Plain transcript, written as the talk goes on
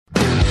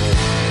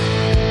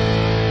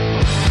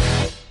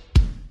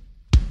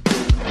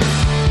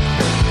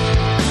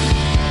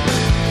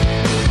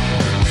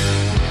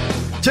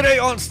Today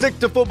on Stick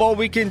to Football,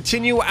 we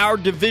continue our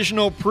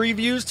divisional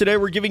previews. Today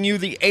we're giving you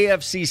the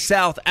AFC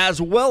South as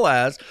well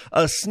as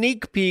a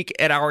sneak peek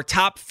at our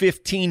top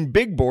 15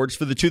 big boards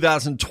for the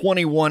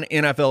 2021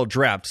 NFL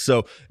Draft.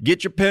 So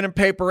get your pen and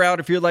paper out.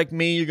 If you're like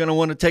me, you're going to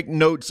want to take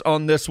notes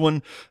on this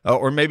one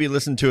or maybe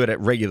listen to it at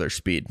regular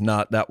speed,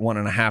 not that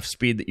 1.5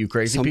 speed that you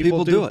crazy Some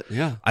people do it,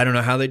 yeah. I don't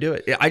know how they do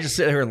it. I just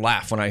sit here and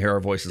laugh when I hear our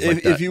voices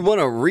like that. If you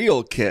want a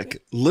real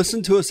kick,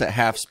 listen to us at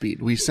half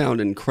speed. We sound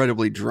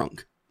incredibly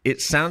drunk. It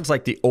sounds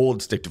like the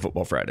old Stick to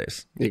Football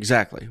Fridays.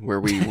 Exactly, where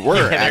we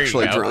were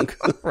actually drunk.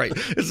 Right.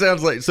 It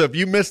sounds like, so if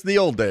you missed the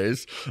old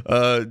days,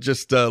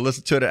 just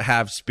listen to it at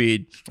half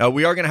speed.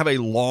 We are going to have a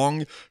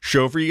long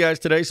show for you guys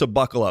today, so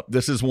buckle up.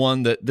 This is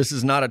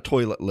not a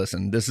toilet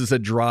listen. This is a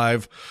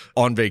drive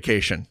on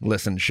vacation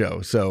listen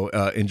show. So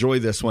enjoy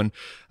this one.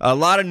 A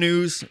lot of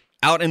news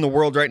out in the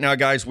world right now,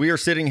 guys. We are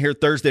sitting here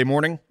Thursday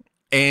morning.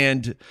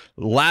 And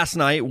last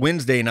night,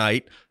 Wednesday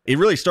night, it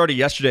really started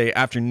yesterday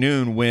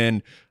afternoon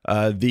when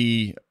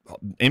the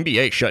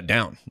NBA shut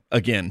down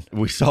again.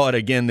 We saw it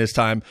again this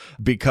time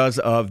because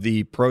of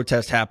the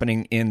protest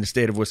happening in the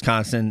state of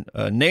Wisconsin,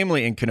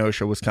 namely in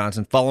Kenosha,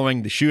 Wisconsin,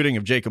 following the shooting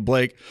of Jacob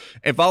Blake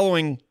and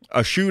following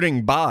a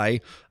shooting by,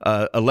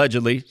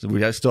 allegedly, so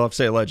we still have to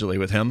say allegedly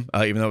with him,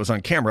 even though it was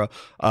on camera,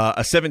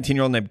 a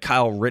 17-year-old named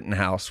Kyle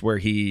Rittenhouse, where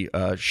he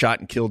shot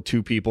and killed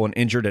 2 people and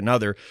injured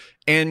another.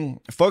 And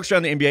folks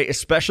around the NBA,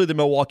 especially the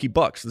Milwaukee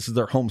Bucks, this is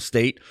their home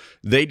state,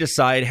 they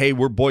decide, hey,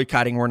 we're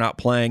boycotting, we're not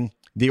playing.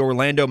 The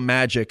Orlando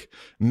Magic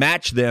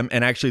match them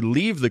and actually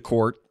leave the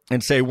court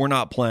and say, we're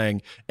not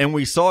playing. And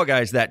we saw,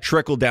 guys, that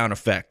trickle-down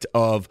effect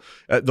of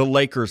the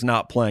Lakers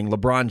not playing,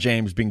 LeBron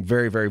James being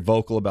very, very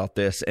vocal about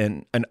this,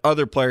 and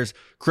other players,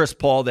 Chris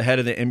Paul, the head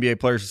of the NBA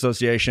Players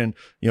Association,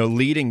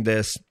 leading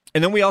this.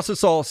 And then we also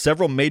saw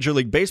several Major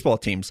League Baseball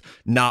teams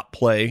not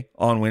play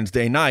on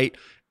Wednesday night.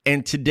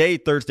 And today,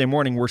 Thursday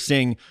morning, we're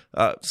seeing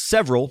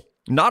several,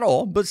 not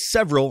all, but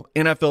several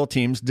NFL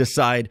teams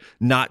decide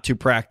not to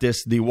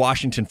practice. The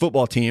Washington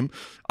football team,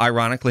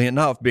 ironically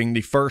enough, being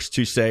the first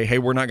to say, hey,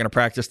 we're not going to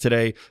practice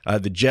today.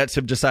 The Jets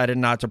have decided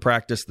not to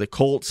practice. The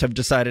Colts have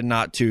decided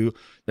not to.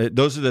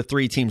 Those are the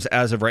 3 teams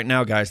as of right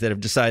now, guys, that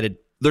have decided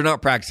they're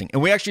not practicing.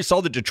 And we actually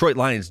saw the Detroit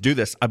Lions do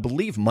this, I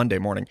believe, Monday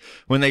morning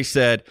when they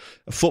said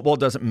football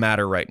doesn't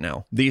matter right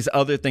now. These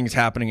other things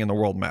happening in the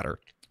world matter.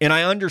 And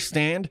I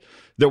understand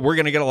that we're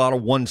going to get a lot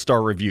of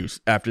 1-star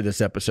reviews after this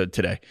episode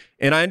today.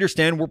 And I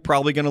understand we're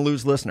probably going to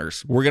lose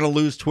listeners. We're going to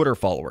lose Twitter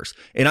followers.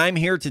 And I'm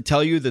here to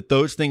tell you that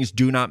those things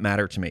do not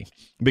matter to me.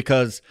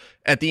 Because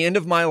at the end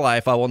of my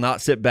life, I will not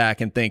sit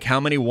back and think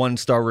how many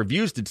 1-star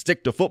reviews did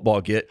Stick to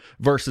Football get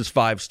versus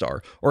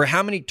 5-star? Or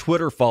how many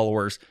Twitter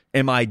followers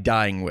am I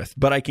dying with?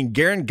 But I can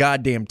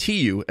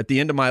guarantee you at the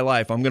end of my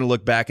life, I'm going to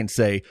look back and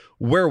say,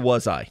 where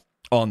was I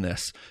on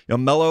this?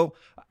 Mello,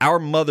 our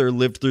mother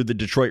lived through the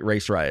Detroit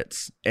race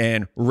riots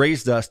and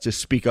raised us to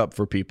speak up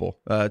for people,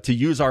 to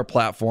use our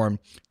platform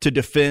to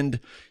defend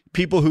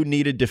people who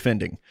needed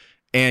defending.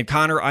 And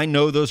Connor, I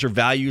know those are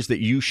values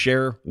that you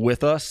share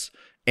with us.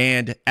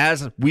 And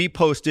as we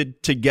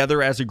posted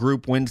together as a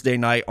group Wednesday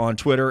night on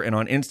Twitter and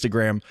on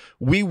Instagram,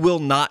 we will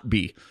not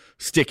be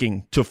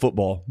sticking to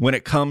football when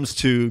it comes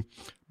to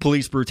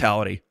police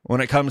brutality, when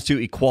it comes to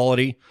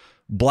equality.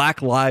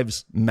 Black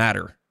lives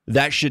matter.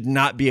 That should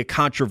not be a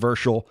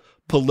controversial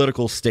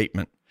political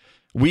statement.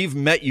 We've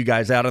met you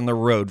guys out on the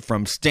road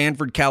from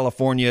Stanford,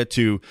 California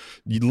to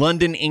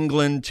London,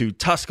 England to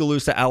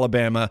Tuscaloosa,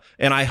 Alabama.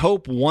 And I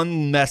hope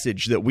one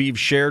message that we've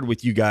shared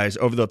with you guys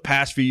over the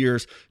past few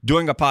years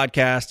doing a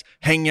podcast,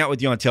 hanging out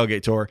with you on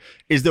Tailgate Tour,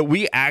 is that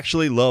we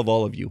actually love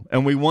all of you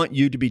and we want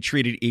you to be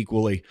treated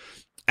equally.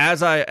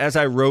 As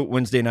I wrote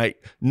Wednesday night,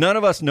 none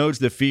of us knows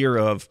the fear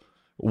of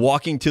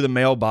walking to the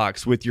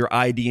mailbox with your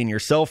ID and your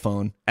cell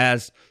phone,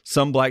 as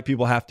some black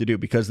people have to do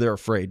because they're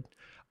afraid.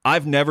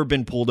 I've never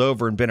been pulled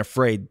over and been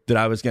afraid that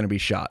I was going to be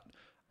shot.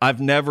 I've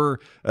never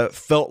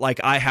felt like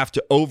I have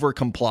to over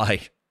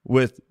comply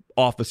with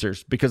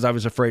officers because I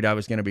was afraid I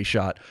was going to be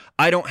shot.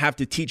 I don't have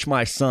to teach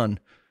my son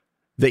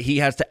that he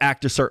has to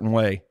act a certain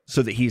way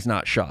so that he's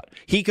not shot.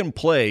 He can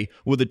play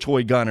with a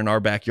toy gun in our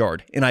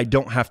backyard, and I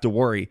don't have to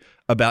worry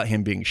about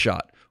him being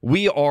shot.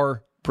 We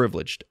are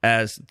privileged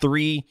as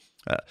 20,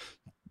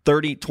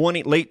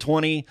 late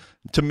 20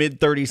 to mid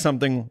 30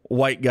 something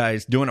white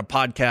guys doing a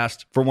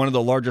podcast for one of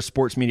the largest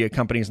sports media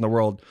companies in the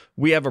world.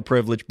 We have a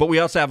privilege, but we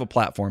also have a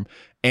platform,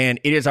 and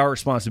it is our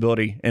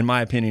responsibility, in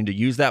my opinion, to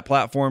use that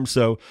platform.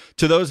 So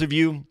to those of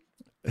you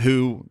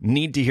who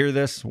need to hear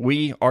this,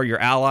 we are your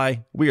ally.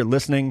 We are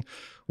listening.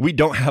 We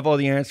don't have all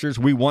the answers.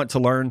 We want to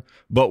learn,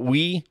 but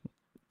we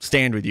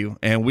stand with you,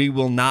 and we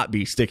will not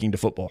be sticking to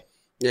football.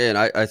 Yeah, and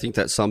I think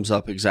that sums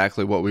up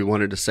exactly what we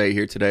wanted to say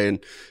here today. And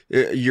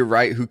you're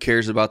right, who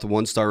cares about the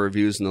 1-star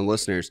reviews and the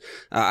listeners?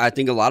 I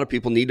think a lot of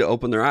people need to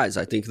open their eyes.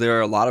 I think there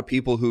are a lot of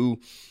people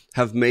who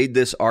have made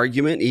this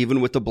argument,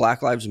 even with the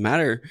Black Lives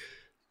Matter.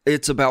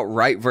 It's about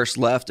right versus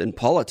left in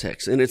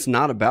politics, and it's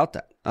not about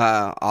that.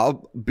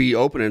 I'll be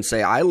open and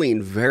say I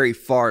lean very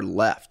far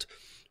left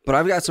But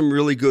I've got some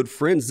really good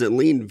friends that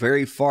lean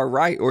very far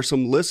right, or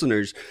some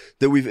listeners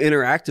that we've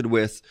interacted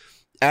with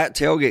at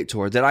Tailgate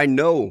Tour that I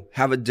know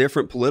have a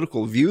different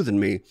political view than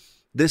me.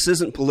 This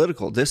isn't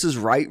political. This is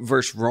right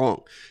versus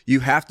wrong. You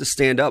have to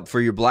stand up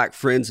for your black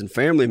friends and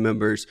family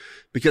members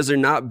because they're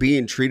not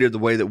being treated the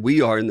way that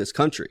we are in this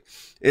country.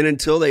 And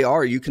until they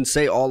are, you can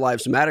say all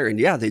lives matter. And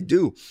yeah, they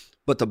do.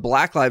 But the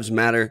Black Lives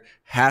Matter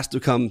has to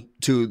come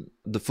to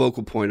the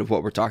focal point of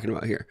what we're talking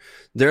about here.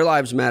 Their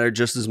lives matter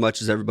just as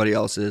much as everybody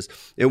else's.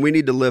 And we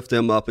need to lift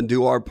them up and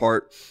do our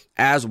part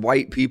as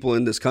white people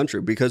in this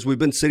country, because we've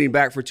been sitting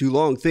back for too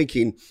long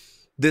thinking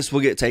this will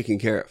get taken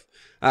care of.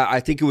 I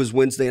think it was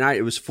Wednesday night.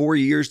 It was 4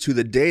 years to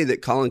the day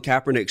that Colin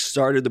Kaepernick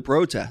started the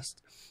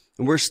protest.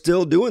 And we're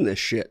still doing this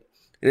shit.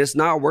 And it's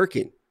not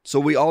working. So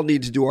we all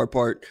need to do our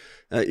part.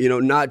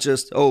 Not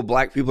just,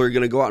 black people are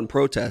going to go out and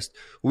protest.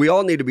 We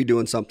all need to be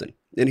doing something.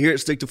 And here at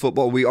Stick to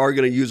Football, we are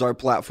going to use our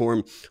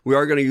platform. We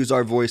are going to use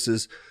our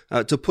voices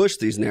to push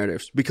these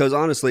narratives. Because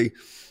honestly,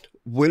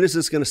 when is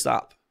this going to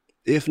stop?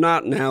 If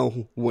not now,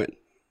 when?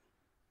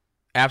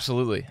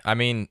 Absolutely. I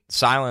mean,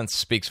 silence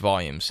speaks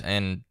volumes,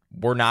 and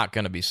we're not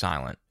going to be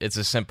silent. It's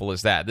as simple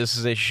as that. This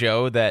is a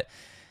show that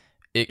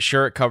it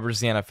covers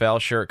the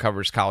NFL, sure it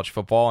covers college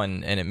football,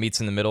 and it meets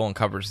in the middle and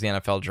covers the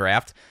NFL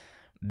draft.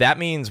 That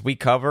means we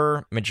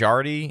cover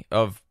majority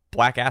of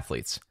black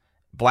athletes.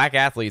 Black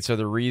athletes are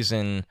the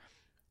reason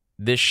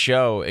this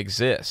show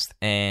exists,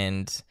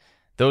 and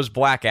those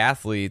black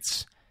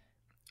athletes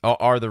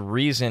are the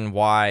reason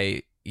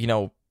why,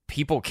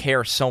 people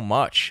care so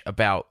much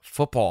about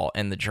football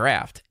and the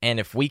draft. And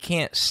if we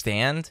can't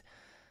stand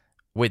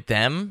with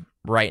them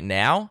right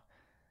now,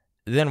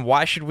 then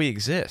why should we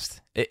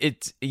exist?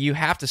 You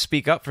have to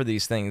speak up for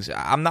these things.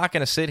 I'm not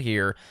going to sit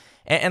here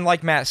and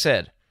like Matt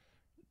said,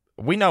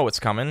 we know what's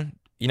coming.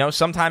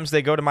 Sometimes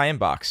they go to my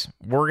inbox.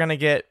 We're going to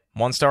get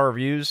 1-star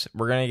reviews.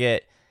 We're going to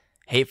get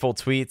hateful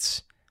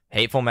tweets,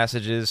 hateful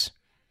messages.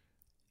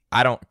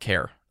 I don't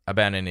care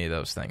about any of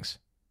those things.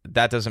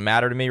 That doesn't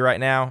matter to me right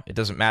now. It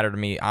doesn't matter to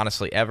me,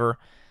 honestly, ever.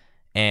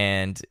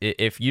 And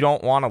if you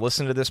don't want to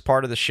listen to this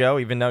part of the show,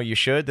 even though you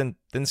should,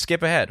 then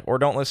skip ahead or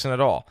don't listen at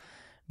all.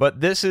 But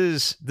this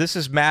is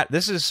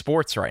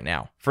sports right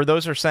now. For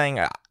those who are saying,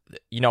 I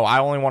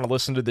only want to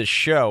listen to this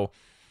show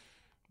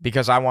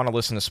because I want to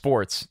listen to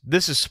sports.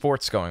 This is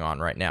sports going on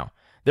right now.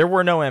 There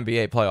were no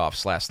NBA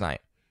playoffs last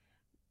night.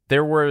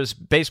 There was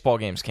baseball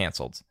games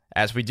canceled.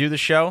 As we do the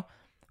show,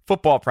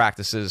 football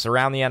practices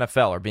around the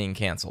NFL are being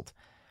canceled.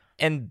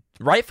 And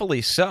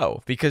rightfully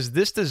so, because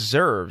this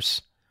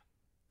deserves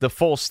the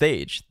full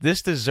stage.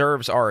 This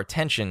deserves our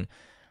attention.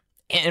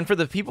 And for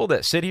the people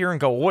that sit here and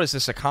go, what does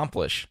this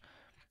accomplish?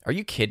 Are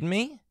you kidding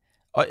me?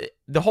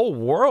 The whole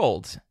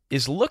world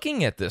is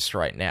looking at this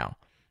right now.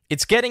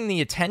 It's getting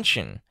the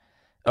attention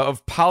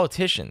of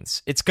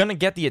politicians. It's going to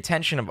get the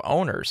attention of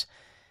owners.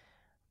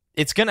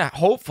 It's going to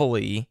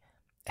hopefully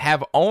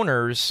have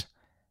owners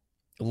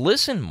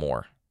listen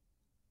more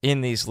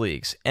in these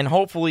leagues and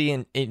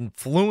hopefully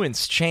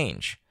influence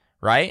change,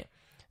 right?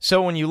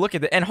 So when you look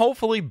at it, and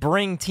hopefully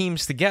bring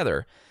teams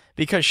together,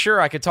 because sure,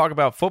 I could talk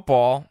about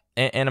football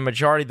and a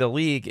majority of the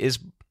league is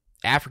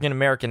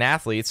African-American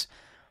athletes.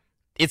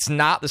 It's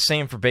not the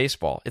same for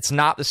baseball. It's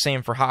not the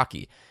same for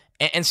hockey.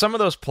 And some of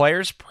those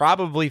players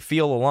probably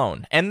feel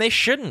alone, and they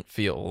shouldn't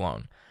feel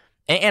alone.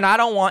 And I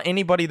don't want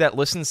anybody that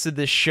listens to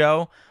this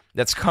show,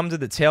 that's come to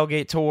the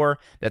Tailgate Tour,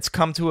 that's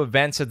come to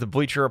events at the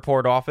Bleacher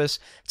Report office,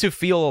 to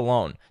feel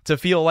alone, to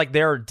feel like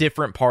they're a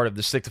different part of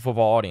the Stick to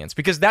Football audience,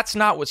 because that's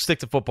not what Stick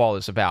to Football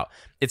is about.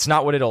 It's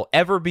not what it'll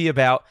ever be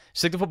about.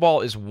 Stick to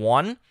Football is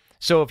one,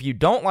 so if you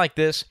don't like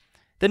this,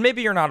 then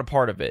maybe you're not a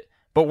part of it.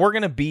 But we're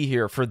going to be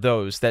here for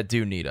those that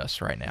do need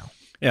us right now.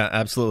 Yeah,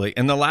 absolutely.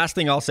 And the last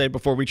thing I'll say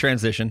before we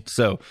transition,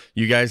 so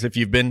you guys, if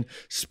you've been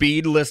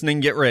speed listening,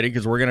 get ready,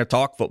 because we're going to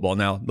talk football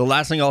now. The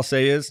last thing I'll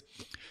say is,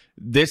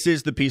 this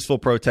is the peaceful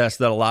protest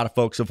that a lot of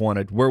folks have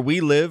wanted. Where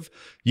we live,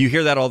 you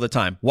hear that all the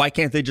time. Why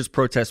can't they just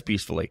protest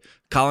peacefully?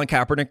 Colin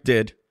Kaepernick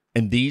did,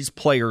 and these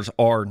players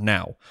are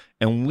now.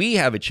 And we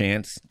have a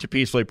chance to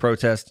peacefully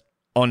protest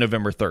on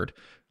November 3rd.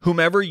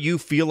 Whomever you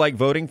feel like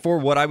voting for,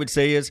 what I would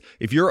say is,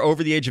 if you're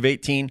over the age of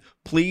 18,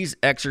 please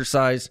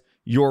exercise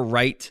your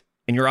right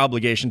and your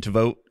obligation to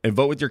vote, and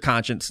vote with your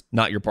conscience,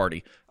 not your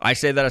party. I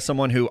say that as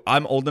someone who,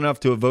 I'm old enough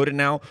to have voted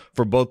now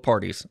for both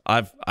parties.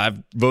 I've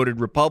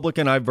voted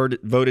Republican, I've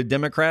voted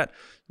Democrat.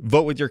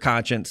 Vote with your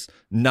conscience,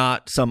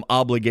 not some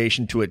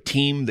obligation to a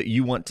team that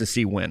you want to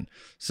see win.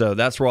 So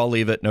that's where I'll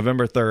leave it.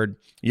 November 3rd,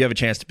 you have a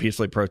chance to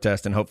peacefully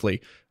protest, and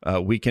hopefully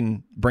we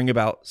can bring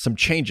about some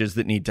changes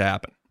that need to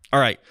happen. All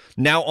right,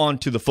 now on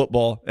to the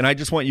football, and I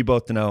just want you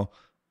both to know,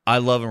 I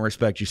love and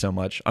respect you so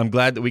much. I'm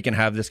glad that we can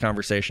have this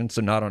conversation,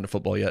 so not on to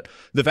football yet.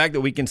 The fact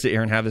that we can sit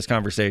here and have this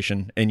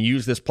conversation and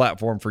use this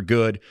platform for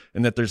good,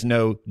 and that there's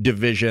no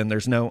division,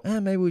 there's no,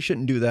 maybe we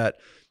shouldn't do that.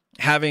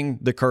 Having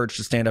the courage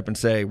to stand up and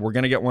say, we're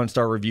going to get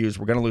 1-star reviews,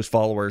 we're going to lose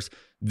followers,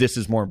 this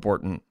is more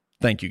important.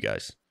 Thank you,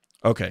 guys.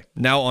 Okay,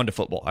 now on to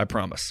football. I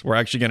promise. We're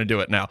actually going to do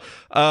it now.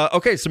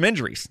 Okay, some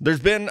injuries. There's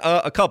been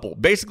a couple.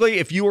 Basically,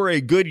 if you are a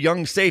good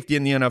young safety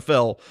in the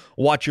NFL,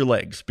 watch your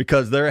legs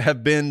because there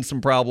have been some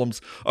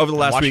problems over the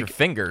last week. Watch your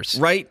fingers.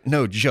 Right?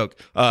 No joke.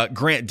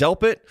 Grant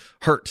Delpit,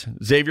 hurt.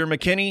 Xavier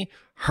McKinney,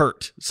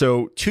 hurt.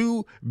 So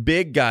two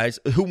big guys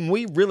whom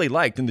we really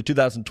liked in the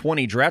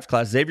 2020 draft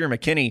class. Xavier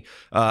McKinney,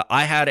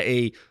 I had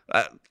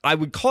I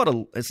would call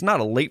it it's not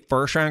a late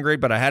first round grade,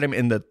 but I had him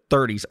in the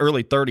 30s,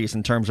 early 30s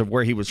in terms of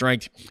where he was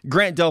ranked.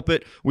 Grant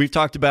Delpit, we've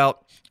talked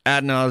about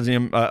ad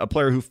nauseum, a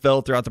player who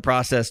fell throughout the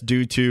process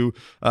due to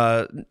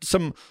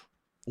some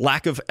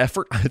lack of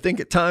effort, I think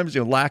at times,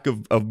 lack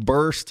of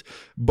burst,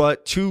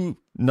 but two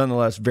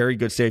nonetheless very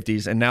good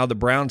safeties. And now the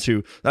Browns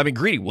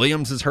Greedy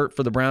Williams is hurt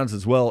for the Browns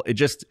as well. It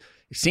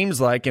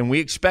seems like, and we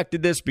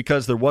expected this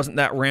because there wasn't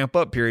that ramp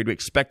up period. We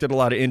expected a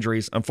lot of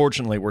injuries.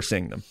 Unfortunately, we're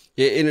seeing them.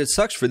 And it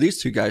sucks for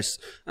these two guys.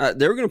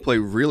 They were going to play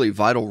really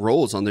vital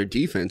roles on their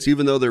defense,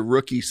 even though they're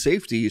rookie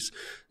safeties.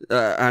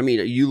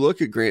 You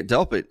look at Grant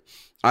Delpit.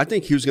 I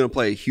think he was going to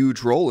play a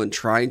huge role in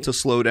trying to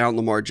slow down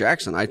Lamar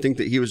Jackson. I think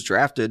that he was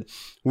drafted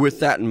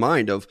with that in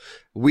mind of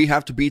we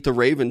have to beat the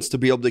Ravens to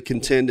be able to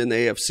contend in the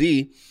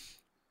AFC.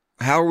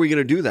 How are we going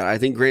to do that? I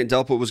think Grant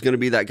Delpit was going to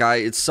be that guy.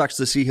 It sucks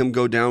to see him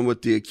go down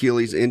with the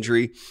Achilles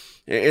injury.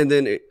 And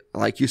then,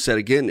 like you said,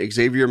 again,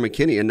 Xavier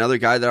McKinney, another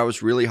guy that I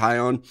was really high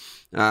on.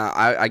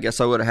 I guess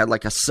I would have had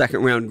like a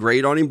second-round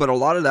grade on him, but a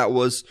lot of that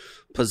was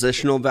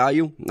positional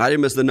value. I had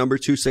him as the number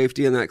 2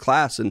 safety in that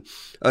class and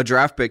a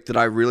draft pick that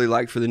I really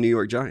liked for the New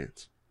York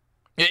Giants.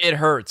 It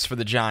hurts for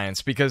the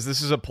Giants because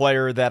this is a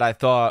player that I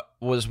thought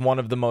was one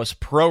of the most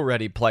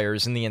pro-ready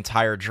players in the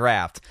entire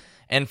draft.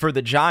 And for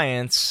the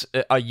Giants,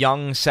 a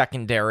young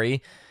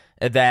secondary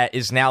that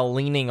is now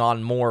leaning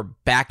on more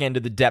back end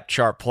of the depth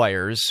chart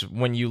players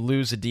when you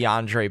lose a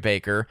DeAndre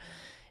Baker.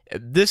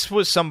 This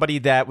was somebody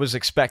that was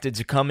expected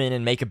to come in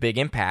and make a big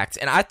impact.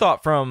 And I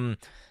thought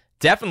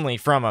definitely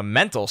from a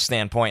mental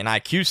standpoint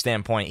and IQ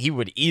standpoint, he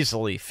would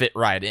easily fit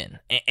right in.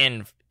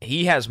 And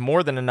he has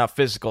more than enough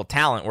physical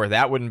talent where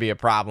that wouldn't be a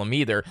problem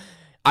either.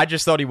 I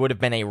just thought he would have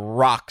been a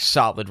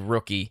rock-solid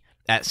rookie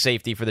at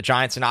safety for the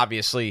Giants. And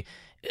obviously,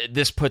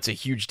 this puts a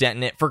huge dent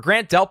in it. For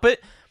Grant Delpit,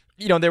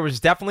 there was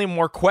definitely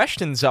more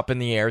questions up in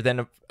the air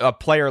than a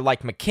player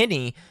like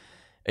McKinney.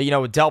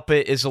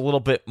 Delpit is a little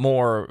bit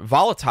more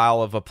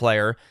volatile of a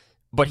player,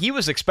 but he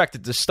was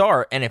expected to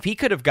start, and if he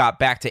could have got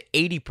back to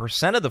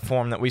 80% of the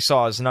form that we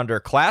saw as an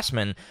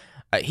underclassman,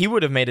 he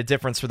would have made a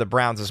difference for the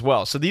Browns as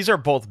well. So these are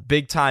both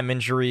big-time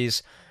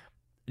injuries.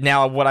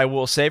 Now, what I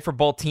will say for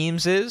both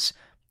teams is,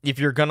 if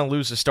you're going to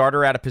lose a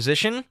starter at a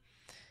position,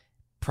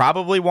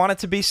 probably want it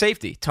to be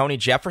safety. Tony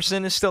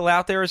Jefferson is still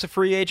out there as a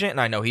free agent, and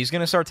I know he's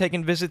going to start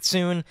taking visits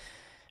soon.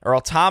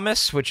 Earl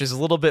Thomas, which is a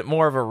little bit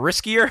more of a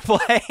riskier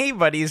play,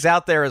 but he's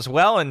out there as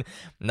well, and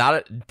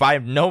by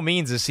no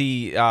means is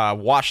he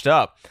washed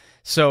up.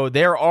 So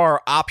there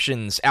are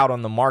options out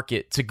on the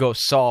market to go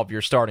solve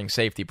your starting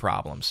safety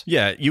problems.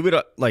 Yeah, you would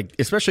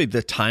especially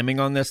the timing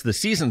on this. The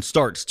season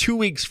starts 2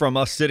 weeks from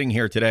us sitting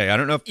here today. I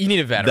don't know if you need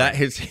a veteran. That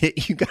has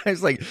hit you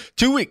guys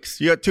 2 weeks.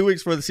 You got 2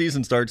 weeks before the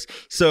season starts.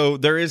 So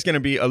there is going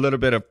to be a little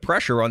bit of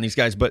pressure on these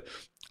guys, but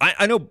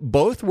I know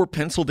both were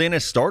penciled in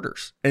as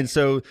starters. And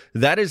so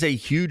that is a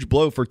huge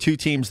blow for two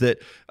teams that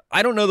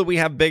I don't know that we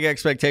have big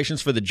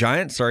expectations for the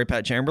Giants. Sorry,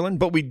 Pat Chamberlain.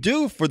 But we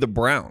do for the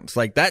Browns.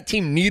 That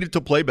team needed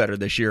to play better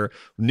this year.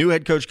 New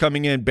head coach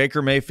coming in,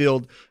 Baker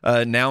Mayfield,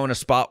 now in a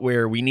spot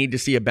where we need to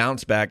see a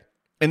bounce back.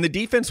 And the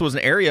defense was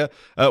an area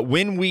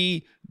when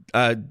we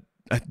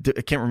I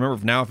can't remember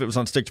now if it was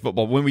on Stick to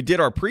Football. When we did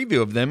our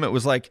preview of them, it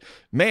was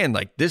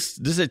this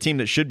is a team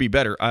that should be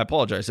better. I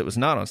apologize. It was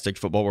not on Stick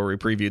to Football where we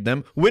previewed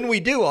them. When we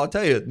do, I'll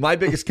tell you, my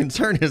biggest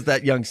concern is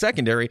that young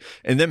secondary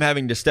and them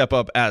having to step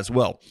up as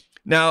well.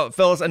 Now,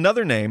 fellas,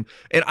 another name,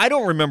 and I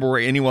don't remember where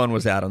anyone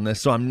was at on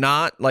this, so I'm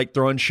not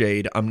throwing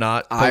shade. I'm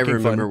not poking I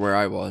remember fun. where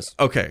I was.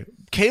 Okay.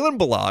 Kalen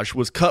Ballage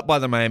was cut by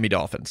the Miami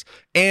Dolphins.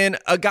 And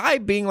a guy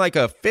being a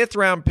 5th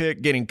round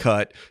pick getting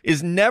cut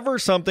is never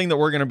something that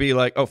we're going to be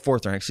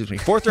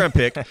 4th round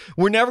pick.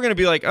 We're never going to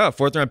be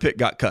 4th round pick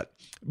got cut.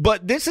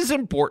 But this is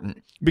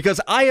important because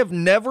I have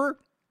never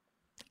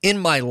in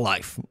my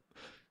life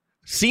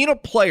seen a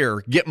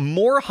player get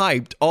more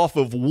hyped off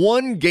of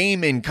one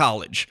game in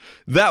college.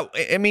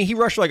 He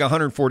rushed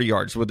 140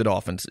 yards with the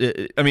Dolphins.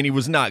 He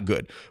was not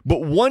good.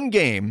 But one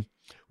game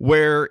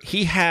where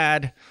he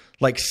had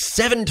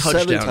 7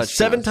 touchdowns.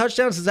 7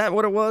 touchdowns, is that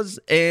what it was?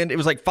 And it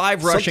was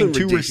 5 rushing, Something 2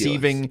 ridiculous.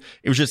 receiving.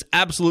 It was just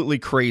absolutely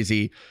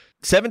crazy.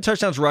 7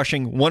 touchdowns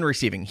rushing, 1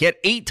 receiving. He had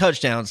 8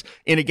 touchdowns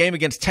in a game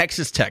against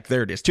Texas Tech.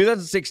 There it is.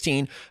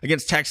 2016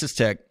 against Texas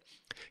Tech.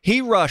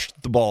 He rushed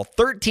the ball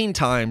 13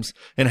 times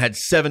and had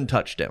 7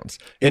 touchdowns.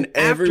 And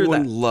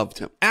everyone loved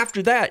him.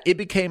 After that, it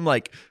became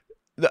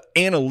the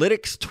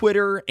analytics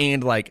Twitter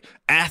and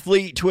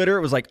athlete Twitter.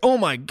 It was oh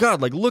my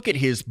God, look at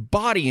his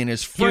body and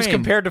his frame. He was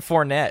compared to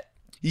Fournette.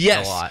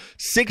 Yes. A lot.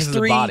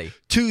 6'3",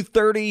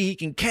 230. He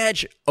can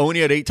catch.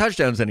 Only had 8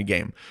 touchdowns in a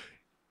game.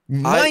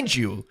 Mind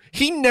you,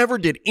 he never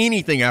did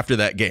anything after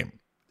that game.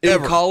 In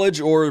Ever.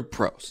 college or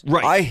pros.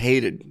 Right. I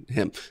hated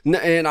him.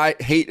 And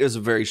hate is a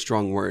very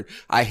strong word.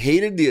 I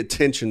hated the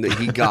attention that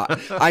he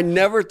got. I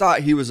never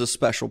thought he was a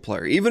special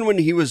player. Even when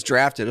he was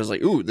drafted, I was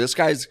like, ooh, this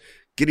guy's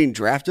getting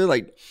drafted.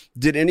 Like,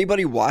 did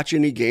anybody watch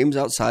any games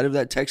outside of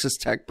that Texas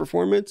Tech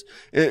performance?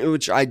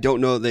 Which I don't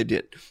know they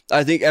did.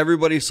 I think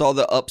everybody saw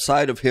the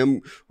upside of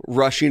him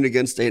rushing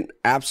against an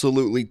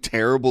absolutely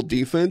terrible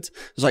defense.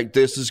 It's like,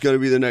 this is going to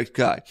be the next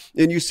guy.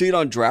 And you see it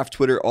on draft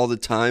Twitter all the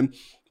time.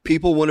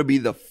 People want to be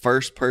the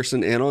first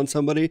person in on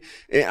somebody.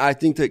 And I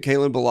think that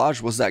Kalen Ballage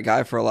was that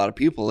guy for a lot of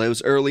people. It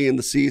was early in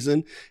the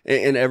season,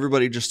 and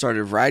everybody just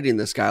started riding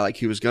this guy like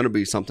he was going to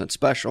be something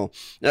special.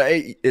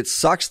 It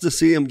sucks to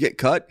see him get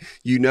cut.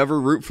 You never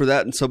root for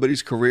that in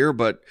somebody's career,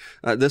 but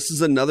this is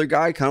another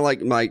guy, kind of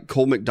like my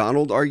Cole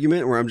McDonald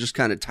argument, where I'm just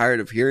kind of tired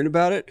of hearing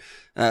about it.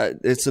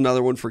 It's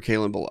another one for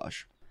Kalen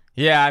Ballage.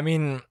 Yeah, I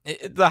mean,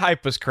 the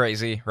hype was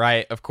crazy,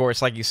 right? Of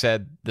course, like you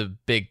said, the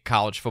big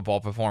college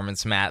football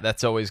performance, Matt,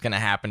 that's always going to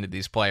happen to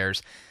these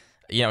players.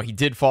 You know, he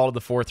did fall to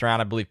the fourth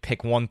round, I believe,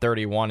 pick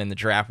 131 in the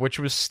draft, which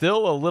was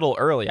still a little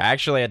early. I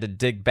actually had to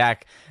dig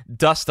back,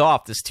 dust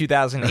off this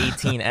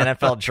 2018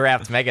 NFL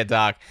Draft Mega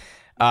Doc.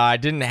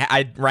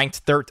 I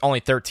ranked only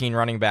 13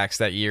 running backs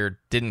that year,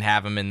 didn't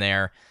have him in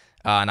there.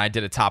 And I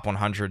did a top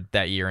 100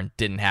 that year and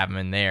didn't have him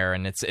in there.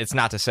 And it's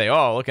not to say,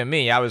 oh, look at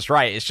me, I was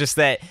right. It's just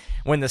that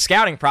when the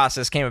scouting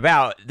process came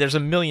about, there's a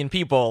million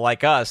people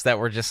like us that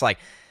were just like,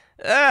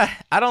 I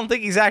don't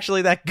think he's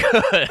actually that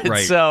good.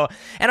 Right. So,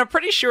 and I'm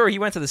pretty sure he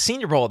went to the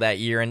Senior Bowl that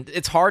year, and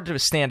it's hard to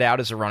stand out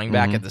as a running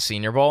back at the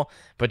Senior Bowl,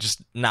 but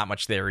just not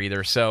much there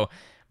either. So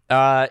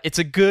it's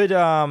a good,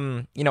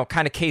 kind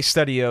of case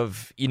study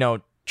of,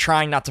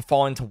 trying not to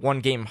fall into one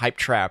game hype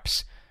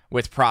traps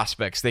with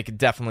prospects. They could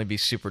definitely be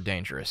super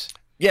dangerous.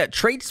 Yeah,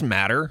 traits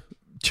matter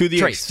to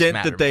the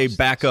extent that they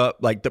back up,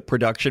 like the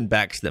production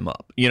backs them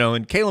up.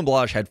 And Kalen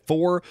Ballage had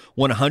 4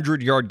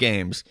 100-yard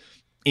games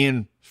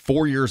in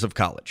 4 years of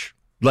college.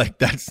 Like,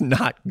 that's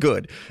not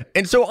good.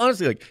 And so,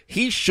 honestly, like,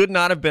 he should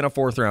not have been a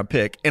fourth-round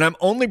pick. And I'm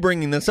only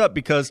bringing this up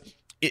because,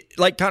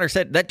 like Connor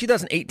said, that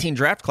 2018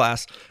 draft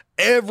class,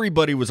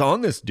 everybody was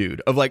on this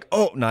dude of like,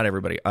 oh, not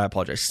everybody, I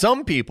apologize.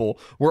 Some people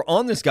were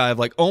on this guy of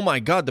like, oh my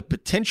God, the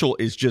potential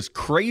is just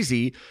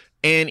crazy.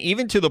 And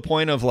even to the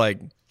point of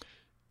like,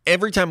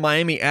 every time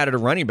Miami added a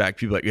running back,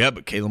 people were like, yeah,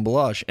 but Kalen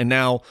Ballage. And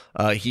now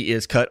he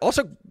is cut.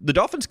 Also, the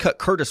Dolphins cut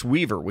Curtis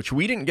Weaver, which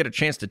we didn't get a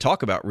chance to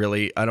talk about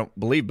really, I don't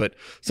believe, but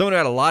someone who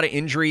had a lot of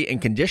injury and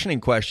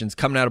conditioning questions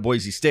coming out of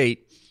Boise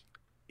State.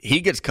 He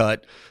gets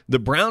cut. The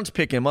Browns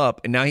pick him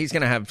up, and now he's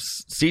going to have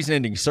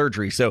season-ending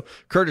surgery. So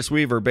Curtis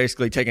Weaver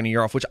basically taking a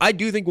year off, which I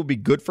do think will be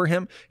good for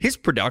him. His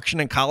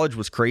production in college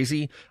was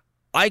crazy.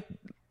 I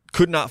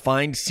could not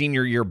find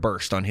senior year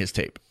burst on his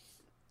tape.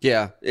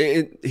 Yeah,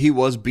 he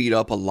was beat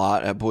up a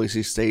lot at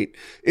Boise State.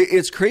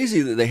 It's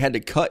crazy that they had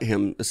to cut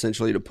him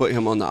essentially to put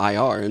him on the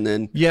IR, and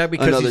then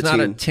because he's not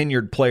a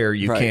tenured player.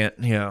 You can't.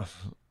 Yeah,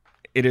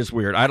 it is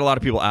weird. I had a lot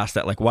of people ask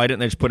that, like, why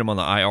didn't they just put him on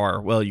the IR?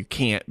 Well, you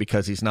can't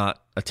because he's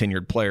not a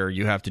tenured player.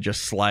 You have to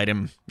just slide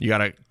him. You got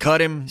to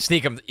cut him,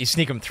 you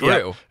sneak him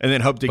through, and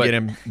then hope to get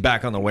him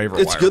back on the waiver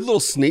wire. It's a good little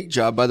sneak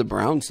job by the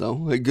Browns,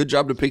 though. A good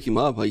job to pick him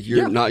up. Like,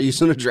 you're not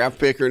using a draft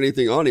pick or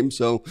anything on him,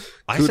 so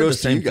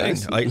kudos to you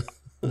guys.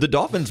 The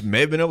Dolphins may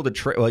have been able to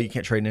trade. Well, you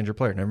can't trade an injured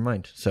player. Never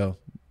mind. So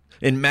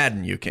in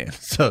Madden, you can.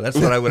 So that's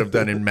what I would have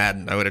done in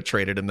Madden. I would have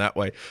traded him that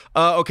way.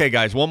 Okay,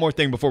 guys, one more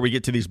thing before we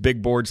get to these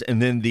big boards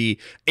and then the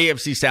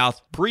AFC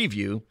South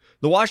preview.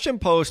 The Washington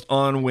Post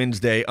on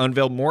Wednesday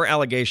unveiled more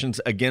allegations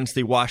against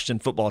the Washington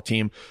football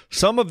team,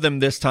 some of them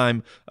this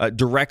time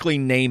directly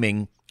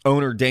naming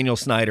owner Daniel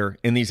Snyder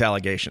in these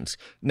allegations.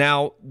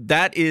 Now,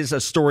 that is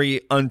a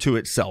story unto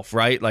itself,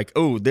 right? Like,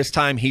 oh, this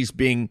time he's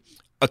being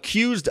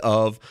accused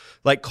of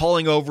like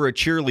calling over a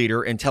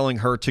cheerleader and telling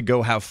her to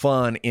go have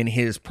fun in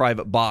his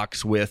private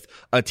box with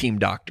a team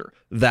doctor.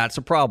 That's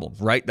a problem,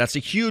 right? That's a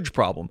huge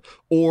problem.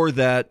 Or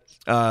that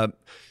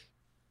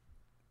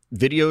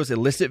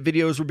illicit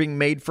videos were being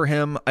made for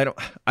him. I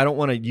don't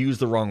want to use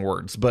the wrong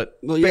words, but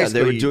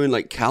they were doing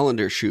like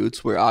calendar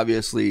shoots where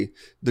obviously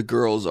the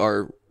girls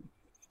are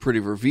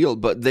pretty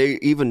revealed, but they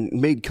even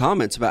made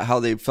comments about how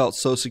they felt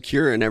so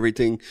secure and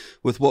everything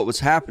with what was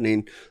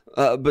happening.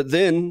 But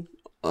then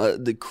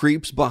the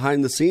creeps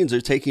behind the scenes are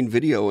taking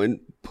video and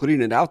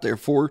putting it out there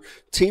for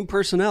team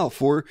personnel.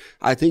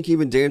 I think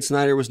even Dan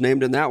Snyder was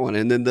named in that one,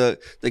 and then the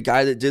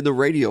guy that did the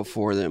radio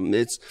for them.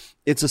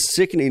 It's a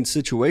sickening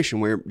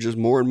situation where just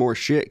more and more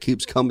shit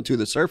keeps coming to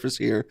the surface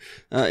here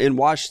in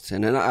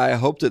Washington, and I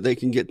hope that they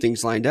can get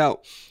things lined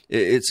out.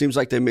 It seems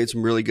like they made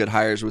some really good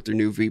hires with their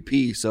new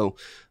VP, so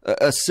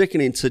a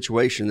sickening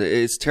situation.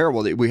 It's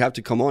terrible that we have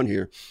to come on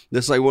here.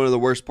 This is like one of the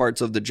worst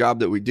parts of the job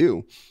that we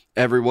do.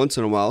 Every once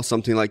in a while,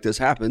 something like this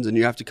happens, and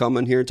you have to come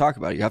in here and talk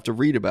about it. You have to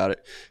read about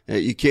it.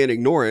 You can't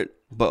ignore it,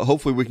 but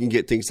hopefully we can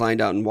get things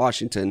lined out in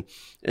Washington.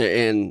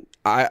 And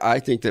I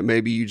think that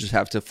maybe you just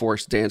have to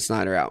force Dan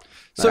Snyder out.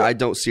 So I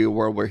don't see a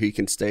world where he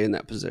can stay in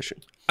that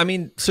position. I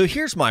mean, so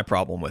here's my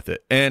problem with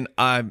it. And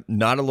I'm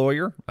not a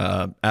lawyer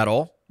at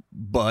all,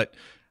 but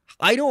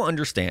I don't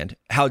understand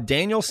how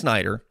Daniel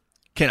Snyder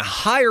can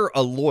hire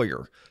a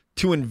lawyer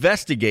to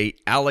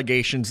investigate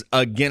allegations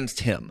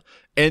against him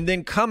and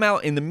then come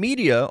out in the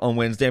media on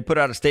Wednesday and put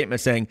out a statement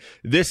saying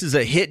this is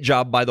a hit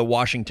job by the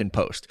Washington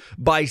Post.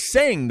 By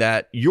saying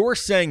that, you're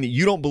saying that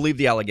you don't believe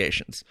the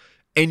allegations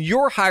and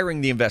you're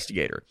hiring the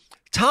investigator.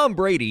 Tom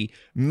Brady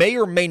may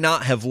or may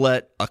not have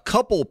let a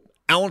couple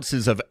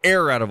ounces of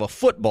air out of a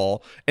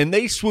football, and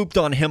they swooped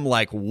on him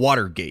like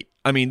Watergate.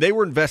 I mean, they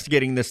were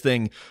investigating this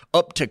thing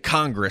up to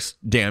Congress,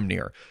 damn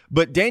near.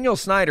 But Daniel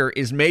Snyder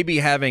is maybe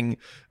having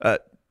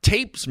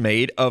tapes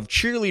made of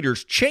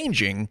cheerleaders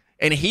changing,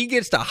 and he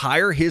gets to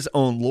hire his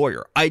own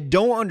lawyer. I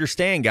don't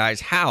understand, guys,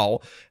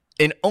 how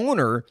an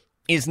owner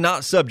is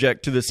not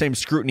subject to the same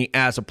scrutiny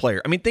as a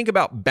player. I mean, think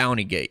about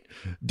Bountygate,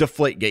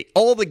 Deflategate,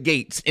 all the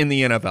gates in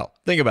the NFL.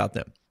 Think about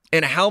them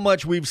and how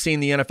much we've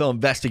seen the NFL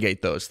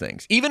investigate those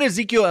things. Even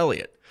Ezekiel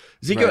Elliott.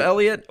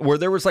 Elliott, where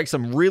there was like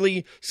some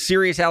really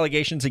serious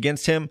allegations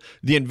against him,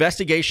 the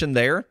investigation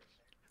there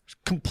is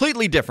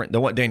completely different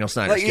than what Daniel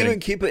Snyder's getting. Even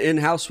keep it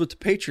in-house with the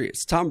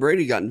Patriots. Tom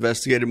Brady got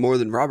investigated more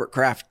than Robert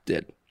Kraft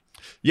did.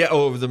 Yeah,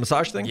 over the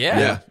massage thing?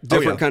 Yeah.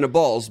 Different kind of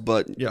balls,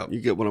 but you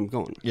get what I'm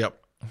going. Yep.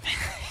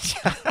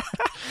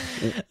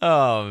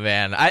 Oh,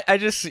 man. I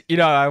just,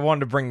 I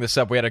wanted to bring this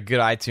up. We had a good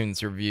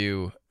iTunes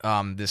review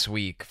this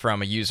week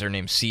from a user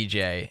named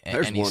CJ,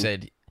 and he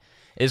said,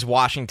 is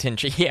Washington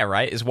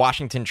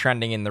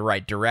trending in the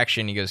right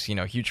direction? He goes,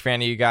 huge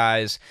fan of you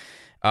guys.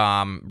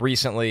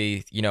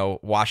 Recently,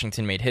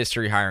 Washington made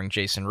history hiring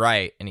Jason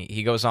Wright, and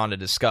he goes on to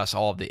discuss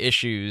all of the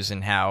issues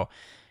and how,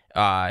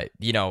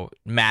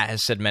 Matt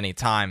has said many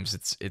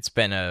times it's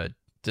been a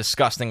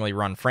disgustingly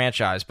run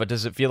franchise, but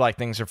does it feel like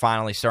things are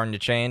finally starting to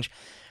change?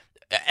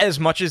 As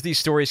much as these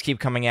stories keep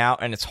coming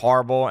out and it's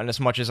horrible, and as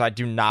much as I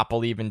do not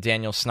believe in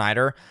Daniel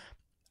Snyder,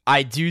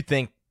 I do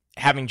think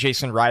having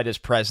Jason Wright as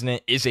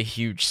president is a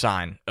huge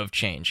sign of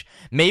change.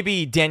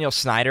 Maybe Daniel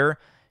Snyder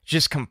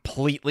just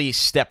completely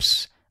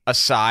steps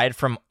aside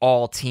from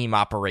all team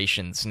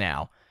operations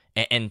now.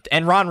 And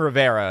Ron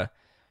Rivera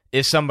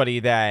is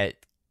somebody that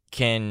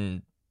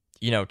can,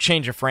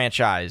 change a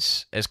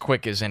franchise as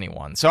quick as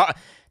anyone. So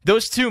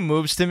those two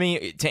moves, to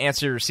me, to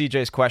answer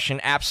CJ's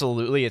question,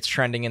 absolutely, it's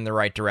trending in the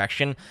right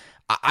direction.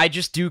 I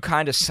just do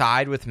kind of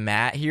side with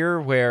Matt here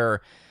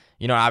where,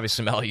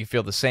 obviously, Mel, you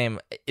feel the same.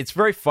 It's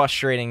very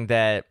frustrating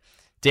that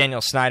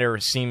Daniel Snyder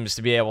seems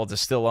to be able to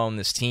still own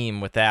this team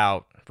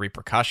without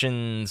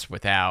repercussions,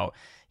 without,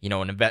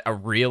 a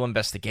real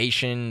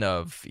investigation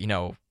of,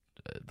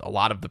 a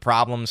lot of the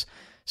problems.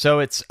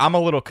 So I'm a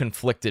little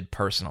conflicted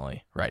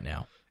personally right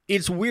now.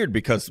 It's weird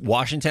because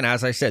Washington,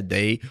 as I said,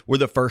 they were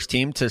the first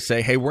team to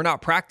say, hey, we're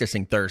not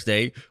practicing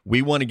Thursday.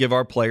 We want to give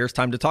our players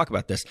time to talk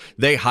about this.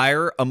 They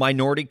hire a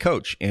minority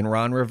coach in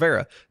Ron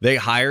Rivera. They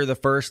hire the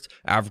first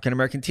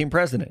African-American team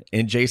president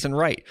in Jason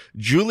Wright.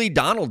 Julie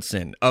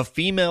Donaldson, a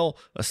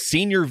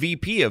senior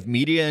VP of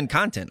media and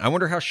content. I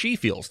wonder how she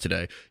feels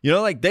today.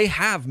 They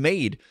have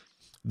made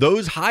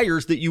those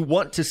hires that you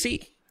want to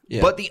see. Yeah.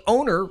 But the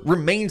owner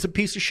remains a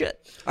piece of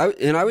shit.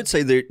 I would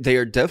say they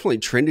are definitely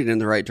trending in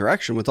the right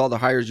direction with all the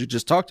hires you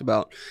just talked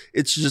about.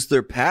 It's just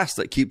their past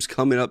that keeps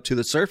coming up to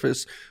the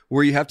surface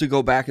where you have to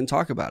go back and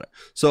talk about it.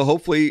 So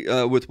hopefully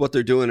with what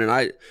they're doing, and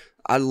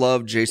I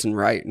love Jason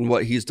Wright and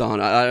what he's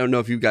done. I don't know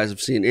if you guys have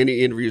seen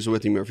any interviews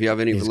with him or if you have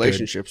any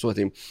relationships with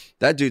him.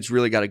 That dude's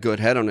really got a good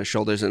head on his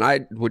shoulders, and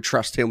I would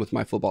trust him with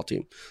my football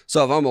team.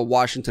 So if I'm a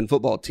Washington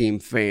football team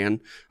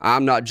fan,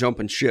 I'm not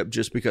jumping ship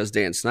just because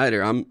Dan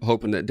Snyder. I'm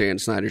hoping that Dan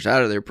Snyder's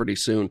out of there pretty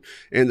soon,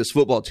 and this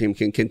football team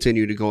can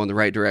continue to go in the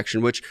right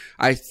direction, which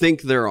I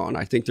think they're on.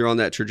 I think they're on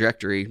that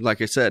trajectory.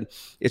 Like I said,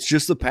 it's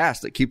just the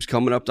past that keeps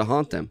coming up to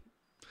haunt them.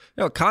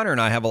 Connor and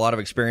I have a lot of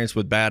experience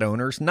with bad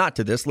owners, not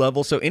to this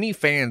level. So any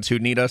fans who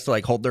need us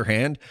to hold their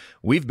hand,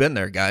 we've been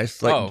there,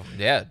 guys.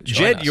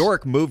 Jed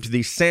York moved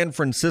the San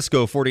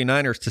Francisco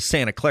 49ers to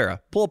Santa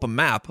Clara. Pull up a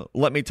map.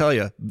 Let me tell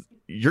you,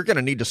 you're going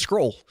to need to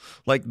scroll.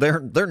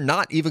 They're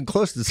not even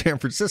close to San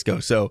Francisco.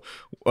 So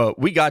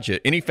we got you.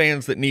 Any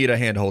fans that need a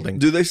hand holding.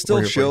 Do they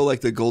still show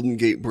the Golden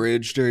Gate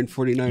Bridge during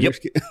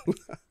 49ers game?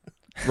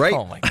 Right?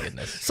 Oh, my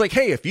goodness. It's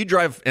hey, if you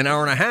drive an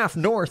hour and a half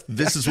north,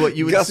 this is what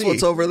you would see. Guess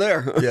what's over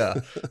there? Yeah.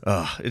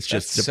 It's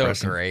just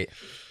depressing. So great.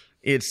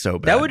 It's so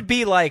bad. That would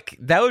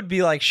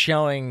be like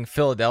showing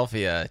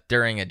Philadelphia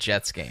during a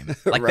Jets game.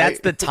 Right?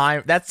 That's the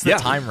time. That's the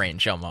time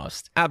range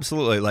almost.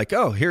 Absolutely.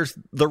 Here's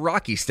the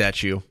Rocky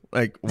statue.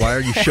 Why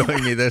are you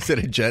showing me this at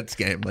a Jets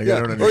game? I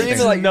don't understand. Or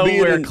even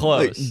nowhere being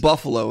close.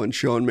 Buffalo and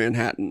showing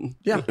Manhattan.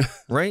 Yeah.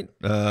 Right.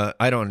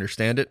 I don't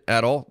understand it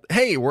at all.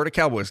 Hey, we're at a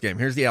Cowboys game.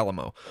 Here's the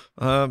Alamo.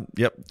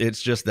 Yep.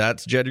 It's just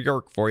that's Jed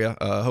York for you.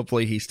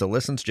 Hopefully he still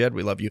listens. Jed,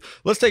 we love you.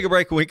 Let's take a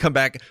break. When we come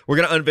back, we're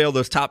going to unveil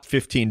those top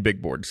 15 big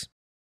boards.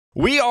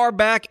 We are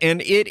back,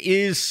 and it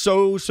is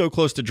so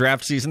close to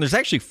draft season. There's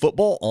actually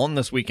football on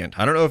this weekend.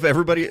 I don't know if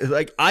everybody,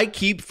 I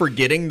keep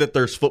forgetting that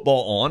there's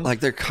football on.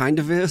 There kind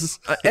of is.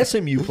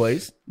 SMU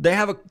plays. they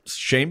have a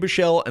Shane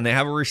Buechele and they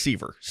have a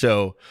receiver.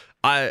 So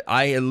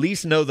I at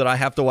least know that I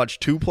have to watch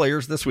 2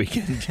 players this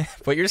weekend.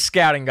 Put your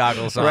scouting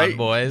goggles on, right?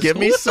 boys. Give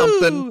me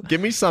something. Give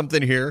me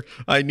something here.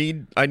 I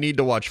need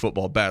to watch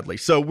football badly.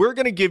 So we're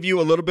going to give you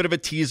a little bit of a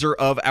teaser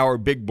of our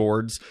big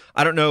boards.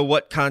 I don't know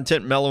what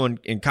content Mello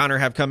and Connor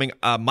have coming.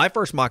 My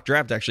first mock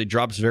draft actually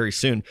drops very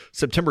soon,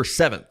 September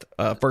 7th.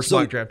 First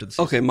mock draft of the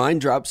season. Okay, mine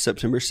drops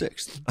September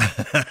 6th.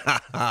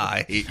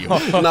 I hate you.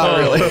 Not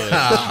really.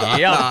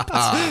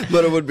 Yep.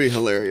 But it would be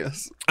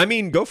hilarious. I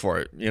mean, go for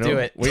it. Do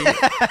it.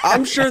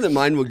 I'm sure that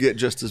mine will get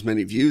just as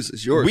many views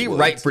as yours. We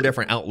write for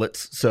different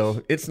outlets,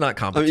 so it's not I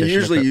competition. mean,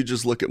 usually you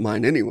just look at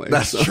mine anyway.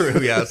 That's true.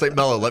 Yeah, it's like,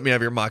 Mello, let me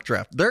have your mock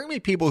draft. There are going to be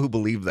people who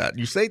believe that.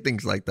 You say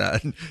things like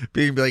that.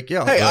 Being like,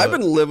 yeah. Hey, I've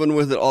been living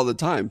with it all the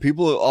time.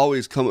 People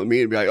always come at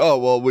me and be like, oh,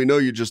 well, we know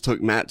you just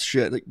took Matt's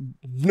shit. Like,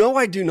 no,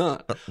 I do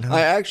not. No.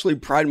 I actually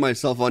pride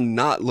myself on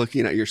not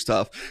looking at your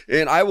stuff.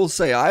 And I will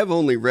say, I've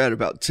only read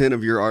about 10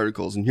 of your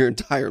articles in your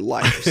entire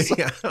life. So.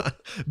 Yeah.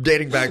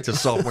 Dating back to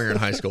sophomore year in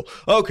high school.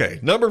 Okay,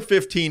 number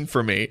 15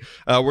 for me.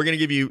 We're going to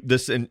give you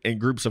this in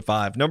groups of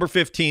 5. Number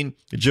 15,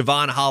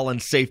 Javon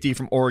Holland, safety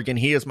from Oregon.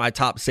 He is my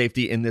top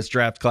safety in this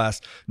draft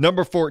class.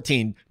 Number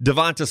 14,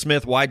 Devonta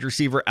Smith, wide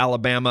receiver,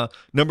 Alabama.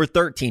 Number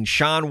 13,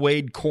 Shaun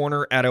Wade,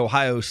 corner at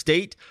Ohio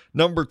State.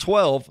 Number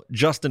 12,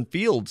 Justin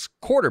Fields,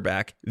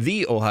 quarterback,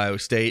 the Ohio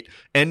State.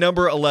 And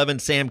number 11,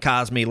 Sam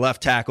Cosmi,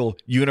 left tackle,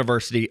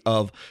 University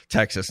of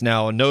Texas.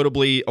 Now,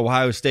 notably,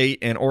 Ohio State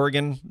and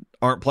Oregon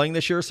aren't playing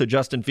this year, so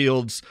Justin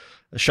Fields,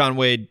 Shaun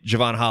Wade,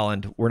 Javon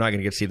Holland, we're not going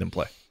to get to see them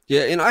play.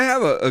 Yeah, and I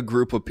have a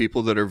group of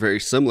people that are very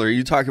similar.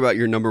 You talk about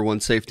your number 1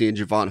 safety in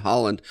Javon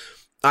Holland.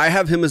 I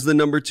have him as the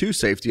number 2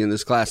 safety in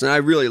this class, and I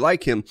really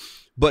like him.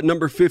 But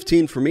number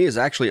 15 for me is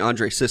actually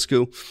Andre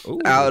Sisku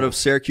out of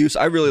Syracuse.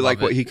 I really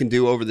like what he can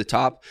do over the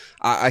top.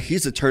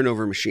 He's a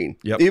turnover machine.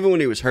 Yep. Even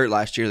when he was hurt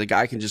last year, the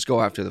guy can just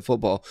go after the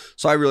football.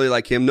 So I really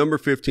like him. Number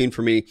 15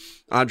 for me,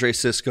 Andre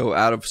Sisku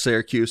out of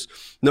Syracuse.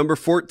 Number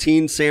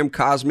 14, Sam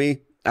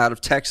Cosmi out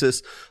of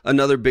Texas,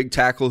 another big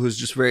tackle who's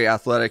just very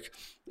athletic.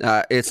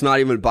 It's not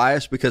even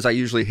biased because I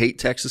usually hate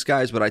Texas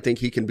guys, but I think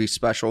he can be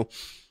special.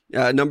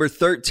 Number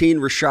 13,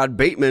 Rashad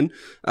Bateman,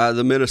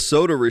 the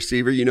Minnesota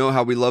receiver. You know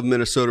how we love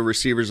Minnesota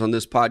receivers on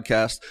this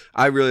podcast.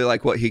 I really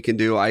like what he can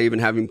do. I even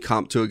have him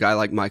comp to a guy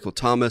like Michael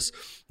Thomas.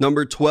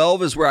 Number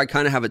 12 is where I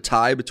kind of have a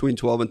tie between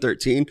 12 and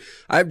 13.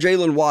 I have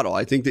Jalen Waddle.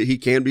 I think that he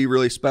can be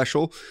really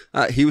special.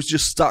 He was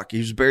just stuck. He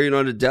was buried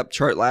on a depth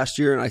chart last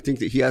year, and I think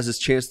that he has his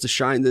chance to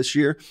shine this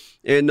year.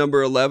 And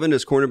number 11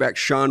 is cornerback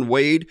Shaun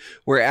Wade,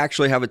 where I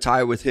actually have a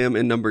tie with him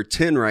in number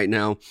 10 right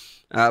now.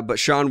 But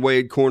Shaun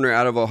Wade, corner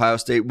out of Ohio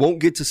State, won't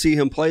get to see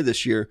him play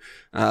this year.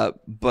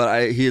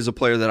 But he is a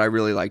player that I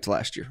really liked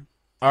last year.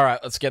 All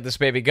right, let's get this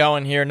baby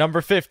going here. Number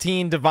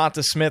 15,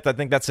 Devonta Smith. I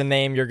think that's a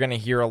name you're going to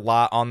hear a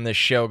lot on this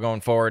show going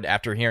forward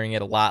after hearing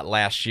it a lot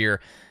last year.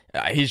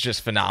 He's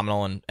just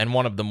phenomenal and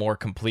one of the more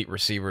complete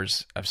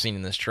receivers I've seen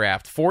in this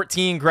draft.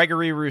 14,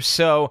 Gregory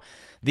Rousseau,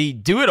 the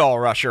do-it-all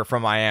rusher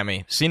from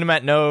Miami. Seen him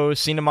at nose,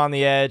 seen him on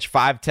the edge,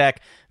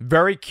 5-tech.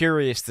 Very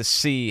curious to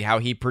see how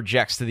he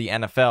projects to the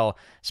NFL,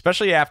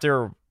 especially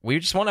after we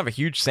just won't have a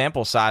huge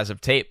sample size of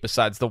tape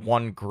besides the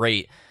one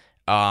great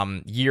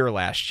year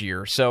last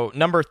year. So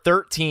number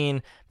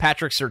 13,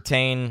 Patrick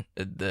Surtain,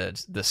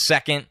 the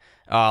second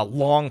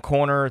long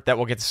corner that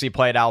we'll get to see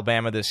play at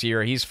Alabama this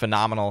year. He's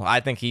phenomenal.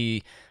 I think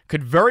he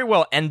could very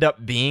well end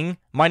up being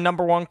my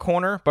number 1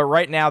 corner, but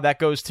right now that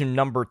goes to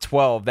number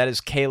 12. That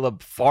is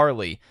Caleb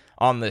Farley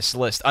on this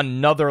list.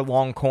 Another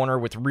long corner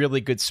with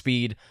really good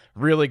speed,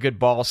 really good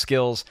ball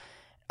skills.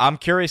 I'm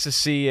curious to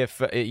see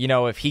if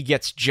he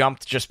gets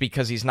jumped just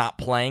because he's not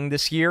playing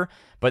this year,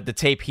 but the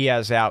tape he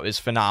has out is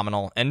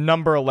phenomenal. And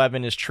number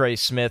 11 is Trey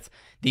Smith,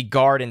 the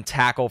guard and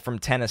tackle from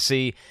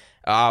Tennessee.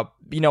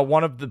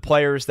 One of the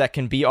players that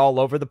can be all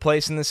over the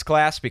place in this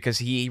class because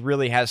he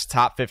really has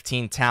top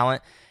 15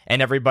 talent,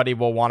 and everybody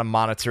will want to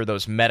monitor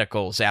those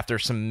medicals after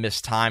some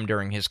missed time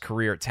during his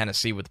career at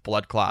Tennessee with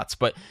blood clots.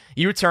 But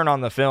you turn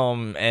on the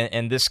film,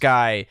 and this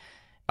guy,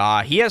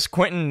 he has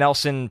Quentin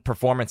Nelson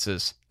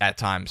performances at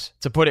times,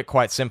 to put it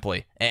quite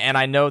simply. And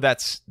I know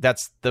that's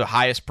the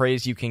highest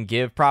praise you can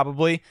give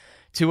probably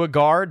to a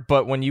guard,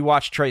 but when you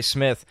watch Trey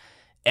Smith,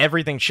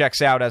 everything checks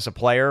out as a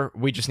player.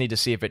 We just need to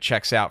see if it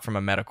checks out from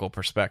a medical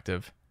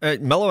perspective.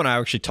 Mello and I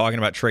were actually talking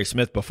about Trey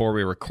Smith before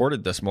we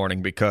recorded this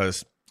morning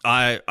because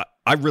I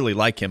really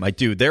like him. I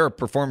do. There are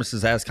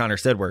performances, as Connor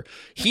said, where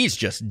he's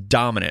just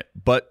dominant.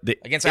 But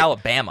against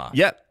Alabama.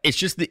 Yeah, it's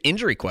just the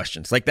injury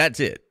questions. Like,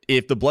 that's it.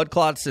 If the blood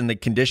clots and the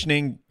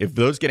conditioning, if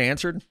those get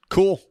answered,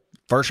 cool.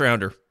 First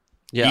rounder.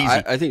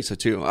 Yeah, I think so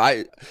too.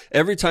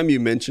 Every time you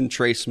mention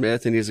Trey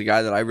Smith, and he's a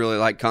guy that I really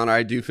like, Connor,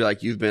 I do feel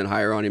like you've been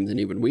higher on him than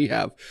even we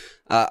have.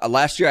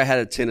 Last year I had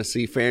a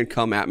Tennessee fan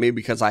come at me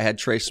because I had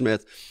Trey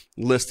Smith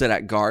listed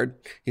at guard.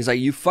 He's like,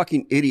 "You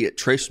fucking idiot.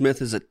 Trey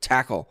Smith is a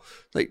tackle."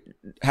 Like,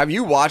 have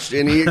you watched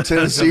any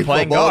Tennessee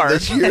football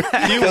this year?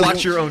 You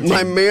watch your own team.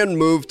 My man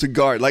moved to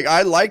guard. Like,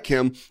 I like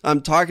him.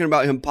 I'm talking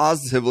about him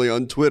positively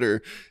on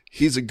Twitter.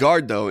 He's a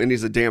guard, though, and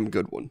he's a damn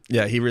good one.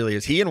 Yeah, he really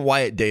is. He and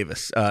Wyatt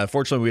Davis.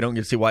 Fortunately, we don't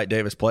get to see Wyatt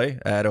Davis play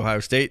at Ohio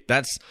State.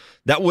 That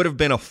would have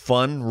been a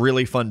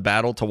really fun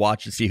battle to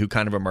watch and see who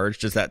kind of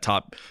emerged as that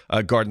top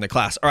guard in the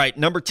class. All right,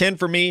 number 10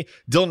 for me,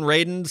 Dylan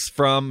Radins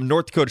from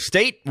North Dakota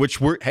State, which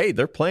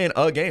they're playing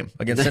a game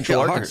against Central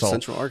Arkansas.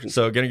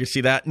 So going to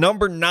see that.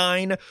 Number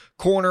 9,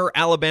 corner,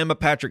 Alabama,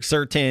 Patrick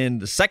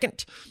Surtain II.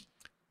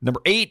 Number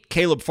 8,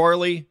 Caleb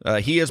Farley.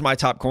 He is my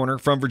top corner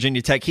from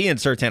Virginia Tech. He and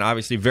Surtain,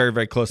 obviously, very,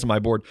 very close to my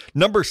board.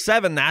 Number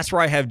 7, that's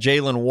where I have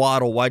Jalen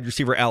Waddle, wide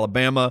receiver,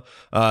 Alabama.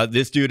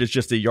 This dude is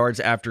just a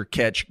yards after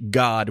catch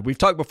god. We've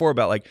talked before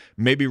about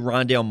maybe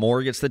Rondale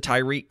Moore gets the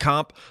Tyreek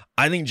comp.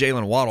 I think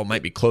Jalen Waddle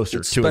might be closer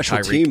to a Tyreek.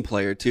 Special team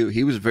player, too.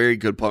 He was a very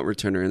good punt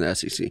returner in the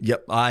SEC.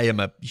 Yep, I am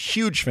a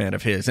huge fan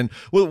of his. And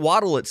with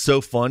Waddle, it's so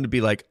fun to be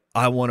like,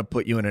 I want to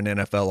put you in an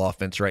NFL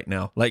offense right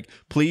now.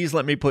 Please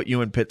let me put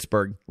you in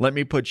Pittsburgh. Let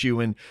me put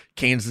you in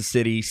Kansas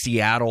City,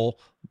 Seattle,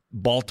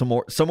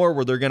 Baltimore, somewhere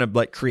where they're going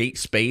to create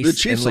space. The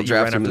Chiefs will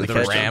draft him in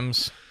the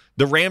Rams.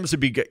 The Rams would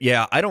be good.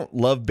 Yeah, I don't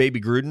love Baby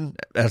Gruden,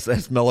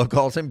 as Mello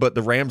calls him, but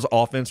the Rams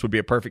offense would be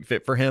a perfect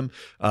fit for him.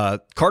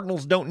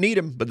 Cardinals don't need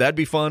him, but that'd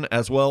be fun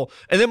as well.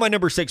 And then my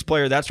number 6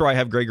 player, that's where I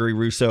have Gregory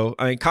Rousseau.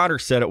 I mean, Cotter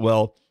said it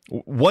well.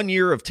 1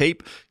 year of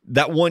tape,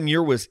 that 1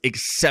 year was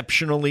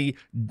exceptionally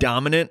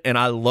dominant, and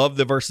I love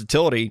the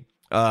versatility.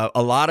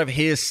 A lot of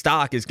his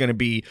stock is going to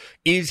be,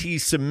 is he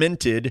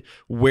cemented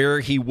where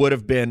he would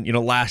have been,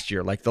 last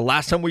year? The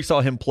last time we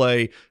saw him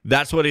play,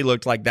 that's what he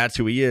looked like. That's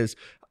who he is.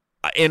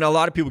 And a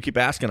lot of people keep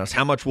asking us,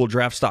 how much will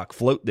draft stock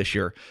float this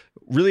year?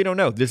 Really don't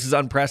know. This is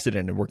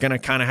unprecedented. We're going to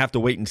kind of have to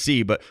wait and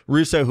see. But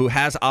Russo, who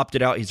has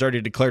opted out, he's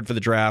already declared for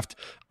the draft.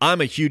 I'm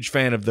a huge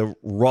fan of the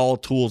raw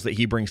tools that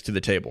he brings to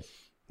the table.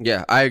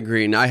 Yeah, I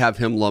agree, and I have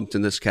him lumped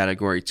in this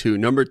category too.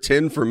 Number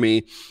 10 for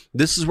me,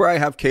 this is where I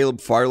have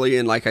Caleb Farley,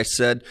 and like I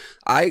said,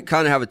 I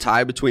kind of have a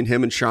tie between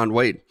him and Sean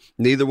Wade.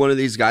 Neither one of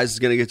these guys is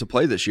going to get to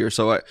play this year,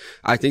 so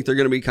I think they're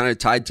going to be kind of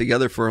tied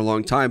together for a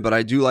long time, but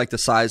I do like the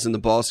size and the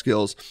ball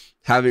skills.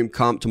 Have him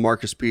comp to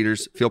Marcus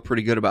Peters. Feel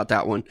pretty good about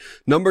that one.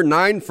 Number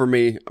 9 for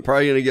me, I'm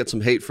probably going to get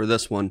some hate for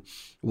this one.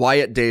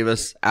 Wyatt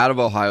Davis out of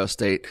Ohio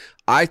State.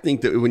 I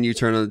think that when you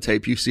turn on the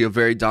tape, you see a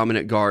very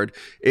dominant guard.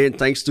 And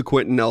thanks to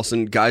Quentin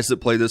Nelson, guys that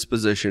play this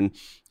position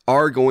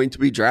are going to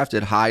be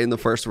drafted high in the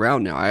first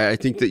round now. I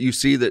think that you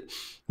see that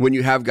when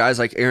you have guys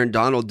like Aaron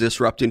Donald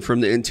disrupting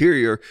from the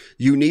interior,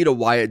 you need a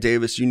Wyatt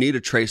Davis, you need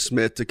a Trey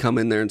Smith to come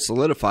in there and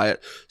solidify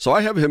it. So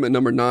I have him at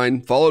number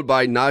 9, followed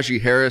by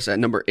Najee Harris at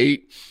number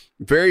 8.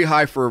 Very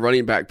high for a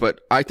running back,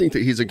 but I think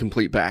that he's a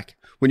complete back.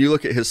 When you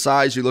look at his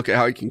size, you look at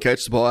how he can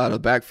catch the ball out of the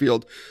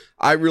backfield,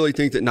 I really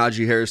think that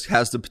Najee Harris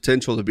has the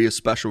potential to be a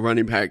special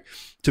running back,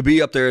 to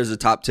be up there as a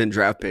top 10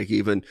 draft pick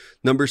even.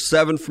 Number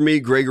 7 for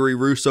me, Gregory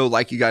Rousseau,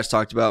 like you guys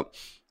talked about,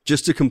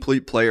 just a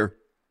complete player.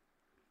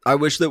 I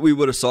wish that we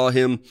would have saw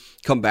him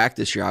come back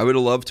this year. I would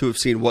have loved to have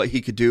seen what he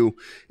could do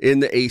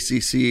in the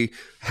ACC,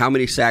 how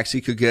many sacks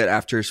he could get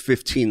after his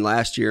 15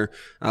 last year.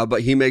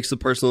 But he makes the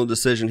personal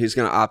decision. He's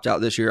going to opt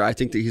out this year. I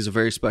think that he's a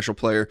very special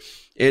player.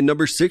 And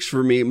number 6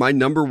 for me, my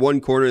number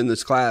 1 corner in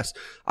this class,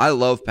 I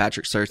love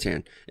Patrick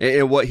Surtain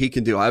and what he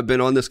can do. I've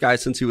been on this guy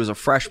since he was a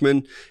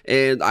freshman,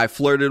 and I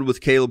flirted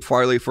with Caleb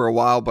Farley for a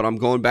while, but I'm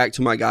going back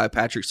to my guy,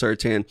 Patrick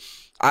Surtain.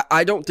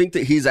 I don't think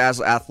that he's as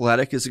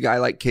athletic as a guy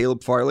like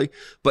Caleb Farley,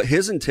 but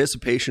his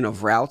anticipation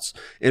of routes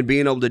and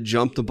being able to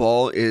jump the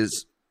ball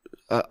is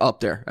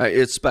up there.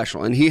 It's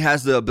special. And he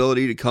has the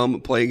ability to come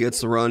and play against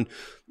the run.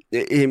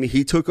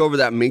 He took over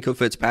that Minkah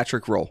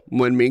Fitzpatrick role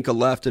when Minkah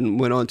left and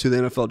went on to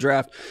the NFL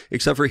draft,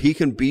 except for he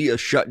can be a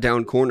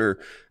shutdown corner,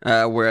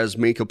 whereas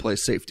Minkah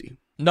plays safety.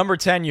 Number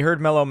 10, you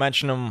heard Mello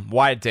mention him,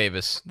 Wyatt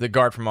Davis, the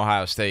guard from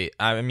Ohio State.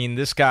 I mean,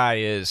 this guy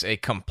is a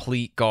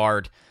complete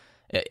guard.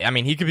 I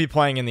mean, he could be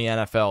playing in the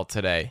NFL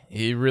today.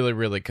 He really,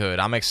 really could.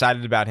 I'm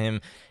excited about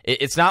him.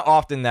 It's not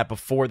often that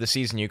before the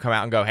season you come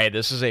out and go, hey,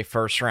 this is a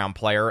first-round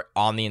player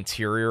on the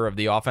interior of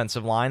the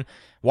offensive line.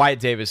 Wyatt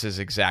Davis is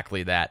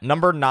exactly that.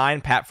 Number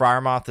 9, Pat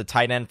Freiermuth, the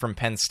tight end from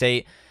Penn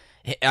State.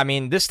 I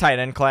mean, this tight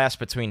end class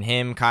between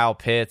him, Kyle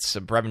Pitts,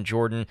 Brevin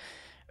Jordan,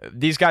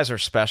 these guys are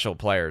special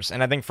players.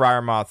 And I think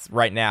Freiermuth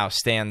right now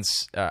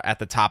stands at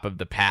the top of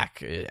the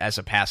pack as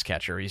a pass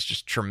catcher. He's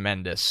just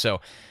tremendous. So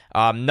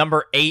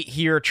number 8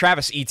 here,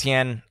 Travis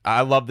Etienne.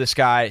 I love this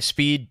guy.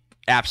 Speed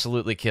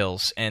absolutely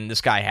kills, and this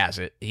guy has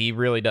it. He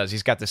really does.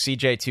 He's got the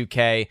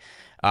CJ2K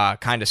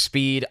kind of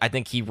speed. I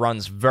think he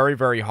runs very,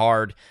 very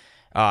hard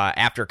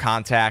after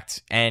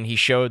contact, and he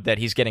showed that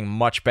he's getting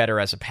much better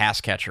as a pass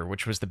catcher,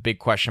 which was the big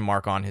question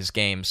mark on his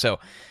game. So,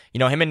 you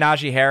know, him and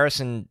Najee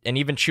Harris and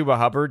even Chuba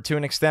Hubbard, to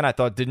an extent, I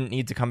thought didn't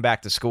need to come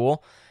back to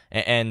school.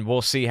 And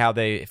we'll see how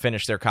they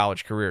finish their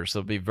college careers. So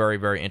it'll be very,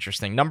 very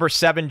interesting. Number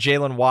 7,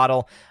 Jalen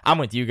Waddle. I'm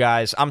with you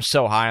guys. I'm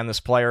so high on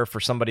this player for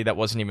somebody that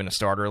wasn't even a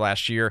starter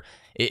last year.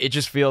 It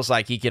just feels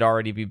like he could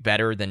already be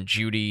better than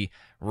Judy,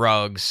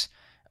 Ruggs.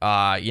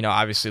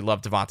 Obviously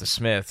love Devonta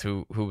Smith,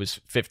 who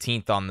was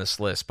 15th on this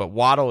list. But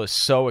Waddle is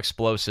so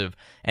explosive.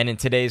 And in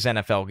today's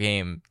NFL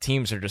game,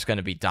 teams are just going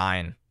to be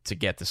dying to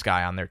get this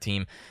guy on their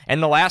team.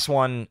 And the last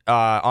one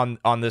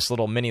on this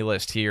little mini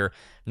list here,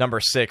 number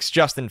 6,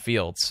 Justin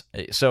Fields.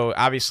 So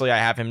obviously I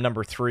have him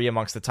number 3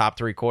 amongst the top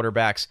 3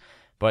 quarterbacks,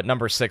 but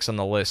number 6 on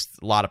the list,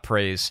 a lot of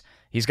praise.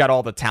 He's got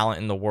all the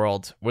talent in the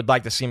world. Would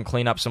like to see him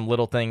clean up some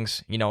little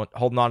things,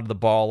 holding on to the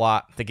ball a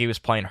lot. I think he was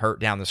playing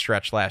hurt down the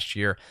stretch last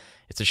year.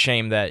 It's a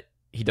shame that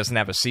he doesn't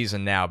have a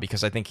season now,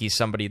 because I think he's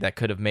somebody that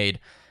could have made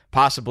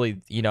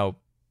possibly,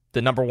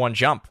 the number 1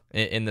 jump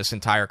in this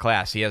entire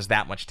class. He has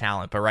that much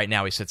talent, but right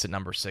now he sits at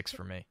number 6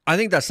 for me. I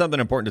think that's something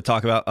important to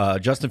talk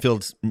about. Justin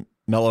Fields,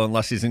 Mello,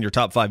 unless he's in your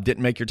top 5,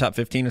 didn't make your top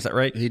 15. Is that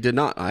right? He did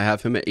not. I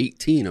have him at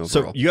 18 overall.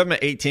 So you have him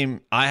at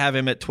 18. I have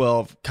him at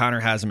 12.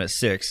 Connor has him at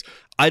 6.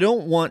 I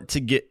don't want to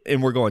get,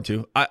 and we're going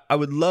to, I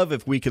would love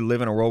if we could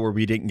live in a world where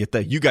we didn't get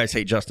you guys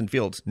hate Justin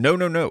Fields.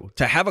 No.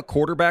 To have a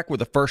quarterback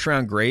with a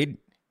first-round grade,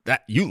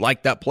 that you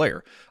like that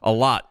player a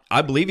lot.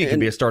 I believe he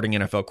can be a starting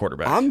NFL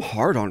quarterback. I'm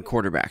hard on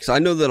quarterbacks. I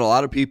know that a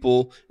lot of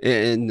people,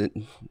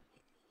 and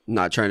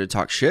not trying to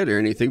talk shit or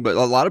anything, but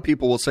a lot of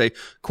people will say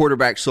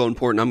quarterback's so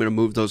important, I'm going to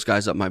move those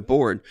guys up my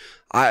board.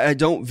 I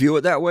don't view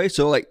it that way.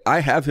 So I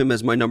have him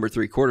as my number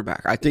 3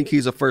 quarterback. I think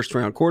he's a first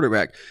round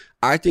quarterback.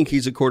 I think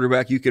he's a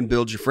quarterback you can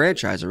build your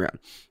franchise around.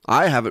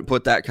 I haven't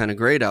put that kind of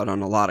grade out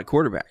on a lot of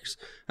quarterbacks.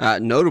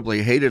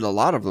 Notably, hated a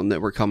lot of them that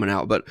were coming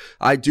out. But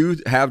I do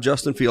have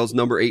Justin Fields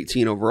number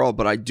 18 overall,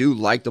 but I do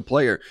like the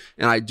player,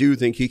 and I do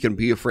think he can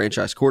be a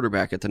franchise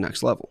quarterback at the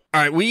next level.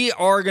 All right, we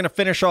are going to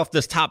finish off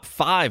this top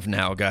 5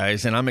 now,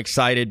 guys, and I'm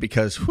excited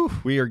because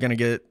we are going to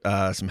get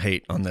some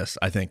hate on this,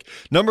 I think.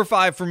 Number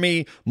 5 for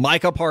me,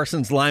 Micah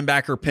Parsons,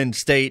 linebacker, Penn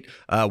State.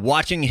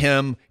 Watching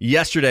him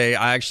yesterday,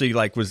 I actually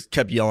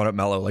kept yelling at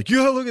Mello,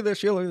 yeah, look at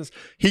this, yeah, look at this.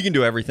 He can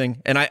do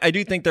everything, and I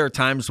do think there are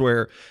times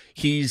where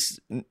he's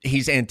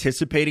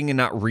anticipating and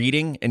not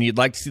reading, and you'd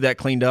like to see that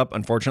cleaned up.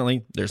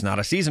 Unfortunately, there's not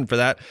a season for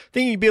that. I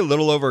think he'd be a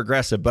little over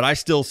aggressive, but I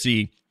still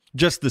see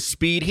just the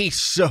speed. He's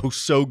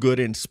so good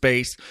in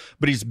space,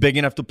 but he's big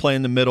enough to play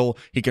in the middle.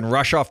 He can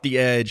rush off the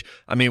edge.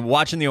 I mean,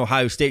 watching the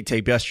Ohio State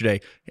tape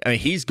yesterday,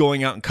 he's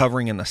going out and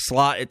covering in the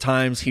slot at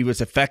times. He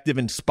was effective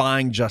in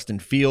spying Justin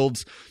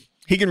Fields.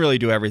 He can really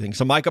do everything.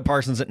 So Micah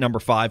Parsons at number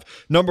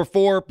 5. Number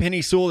 4,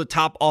 Penny Sewell, the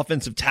top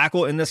offensive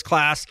tackle in this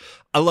class.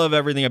 I love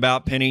everything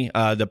about Penny.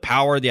 The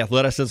power, the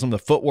athleticism, the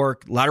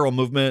footwork, lateral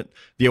movement,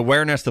 the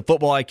awareness, the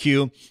football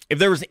IQ. If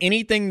there was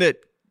anything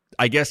that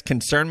I guess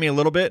concerned me a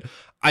little bit,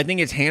 I think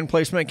his hand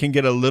placement can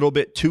get a little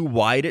bit too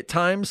wide at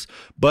times.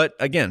 But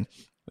again,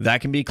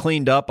 that can be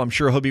cleaned up. I'm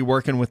sure he'll be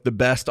working with the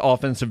best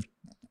offensive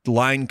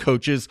line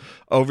coaches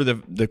over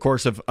the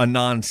course of a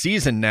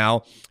non-season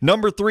now.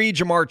 Number 3,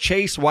 Jamar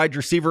Chase, wide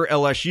receiver,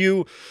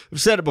 LSU.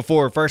 I've said it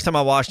before. First time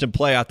I watched him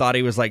play, I thought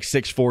he was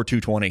 6'4",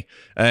 220.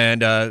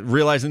 And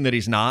realizing that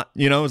he's not,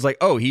 it was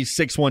he's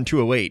 6'1",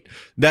 208.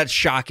 That's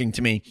shocking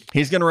to me.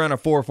 He's going to run a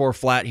 4.4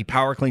 flat. He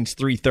power cleans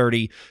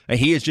 330. And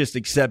he is just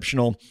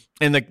exceptional.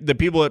 And the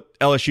people at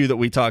LSU that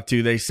we talk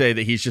to, they say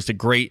that he's just a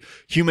great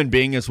human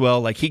being as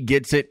well. He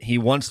gets it. He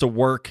wants to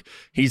work.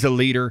 He's a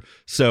leader.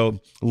 So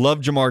love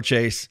Jamar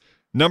Chase.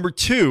 Number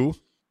 2,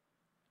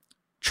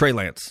 Trey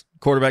Lance,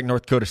 quarterback,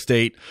 North Dakota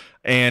State.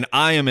 And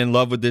I am in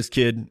love with this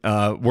kid.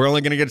 We're only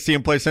going to get to see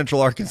him play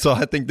Central Arkansas,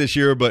 I think, this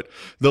year. But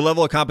the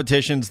level of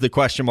competition's the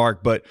question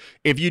mark. But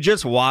if you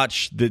just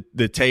watch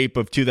the tape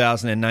of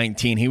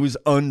 2019, he was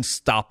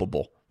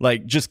unstoppable.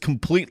 Just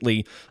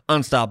completely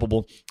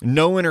unstoppable.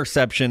 No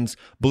interceptions.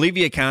 Believe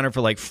he accounted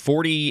for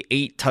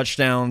 48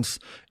 touchdowns.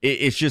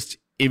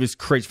 It was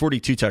crazy.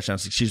 42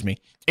 touchdowns, excuse me.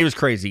 It was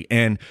crazy.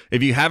 And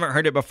if you haven't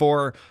heard it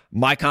before,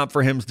 my comp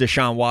for him is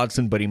Deshaun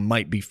Watson, but he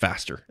might be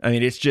faster. I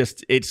mean,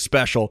 it's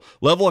special.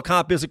 Level of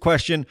comp is a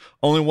question.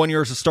 Only 1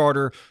 year as a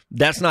starter.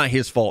 That's not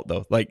his fault,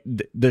 though.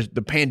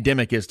 The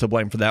pandemic is to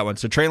blame for that one.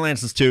 So Trey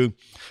Lance is 2.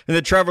 And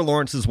then Trevor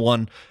Lawrence is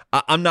 1.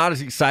 I'm not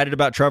as excited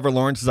about Trevor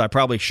Lawrence as I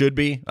probably should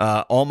be.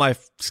 All my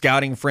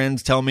scouting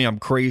friends tell me I'm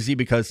crazy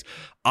because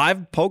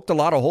I've poked a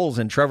lot of holes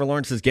in Trevor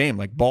Lawrence's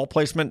game. Ball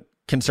placement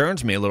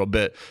concerns me a little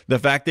bit. The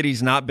fact that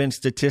he's not been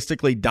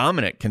statistically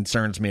dominant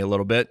concerns me a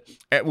little bit.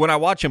 When I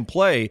watch him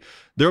play,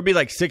 there'll be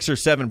 6 or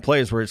 7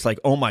 plays where it's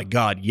oh my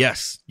God,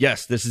 yes,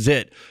 this is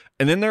it.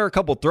 And then there are a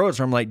couple throws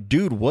where I'm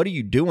dude, what are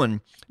you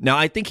doing? Now,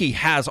 I think he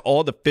has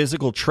all the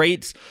physical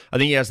traits. I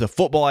think he has the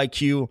football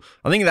IQ.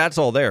 I think that's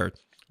all there.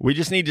 We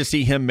just need to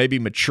see him maybe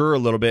mature a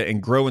little bit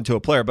and grow into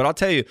a player. But I'll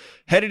tell you,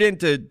 headed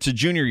into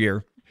junior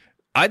year,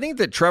 I think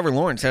that Trevor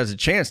Lawrence has a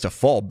chance to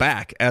fall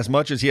back as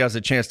much as he has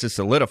a chance to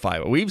solidify.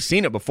 But we've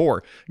seen it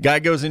before. Guy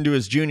goes into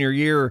his junior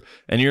year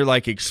and you're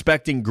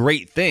expecting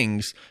great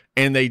things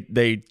and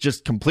they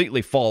just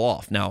completely fall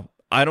off. Now,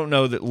 I don't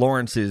know that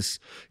Lawrence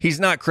he's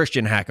not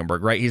Christian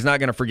Hackenberg, right? He's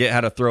not going to forget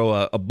how to throw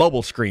a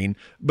bubble screen,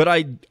 but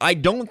I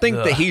don't think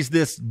that he's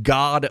this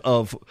god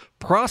of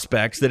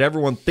prospects that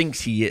everyone thinks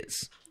he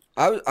is.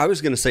 I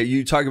was going to say,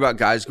 you talk about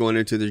guys going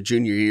into their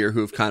junior year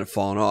who have kind of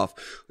fallen off.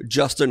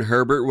 Justin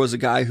Herbert was a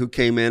guy who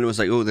came in and was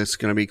oh, this is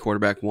going to be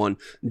quarterback 1.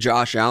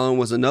 Josh Allen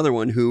was another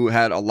one who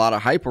had a lot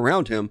of hype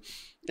around him.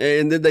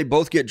 And then they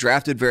both get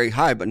drafted very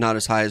high, but not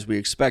as high as we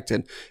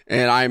expected.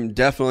 And I'm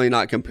definitely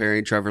not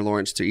comparing Trevor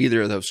Lawrence to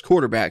either of those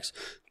quarterbacks.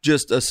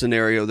 Just a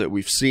scenario that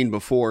we've seen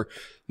before.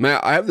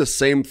 Matt, I have the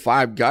same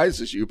 5 guys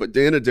as you, but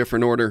in a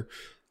different order.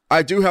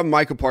 I do have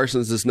Micah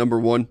Parsons as number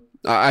 1.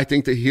 I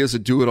think that he is a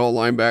do-it-all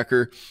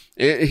linebacker.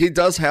 He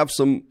does have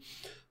some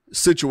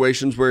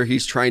situations where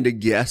he's trying to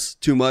guess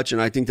too much,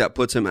 and I think that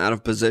puts him out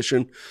of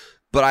position.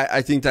 But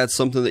I think that's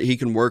something that he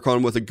can work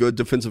on with a good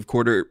defensive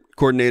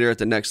coordinator at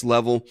the next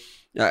level.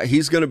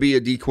 He's going to be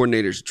a D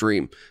coordinator's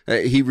dream.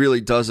 He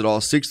really does it all.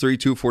 6'3",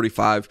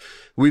 245.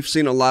 We've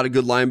seen a lot of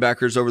good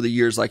linebackers over the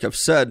years. Like I've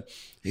said,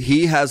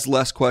 he has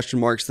less question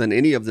marks than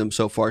any of them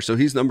so far. So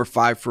he's number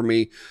 5 for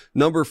me.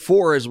 Number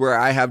 4 is where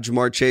I have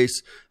Jamar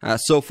Chase.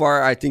 So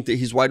far, I think that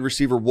he's wide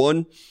receiver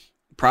 1.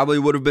 Probably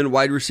would have been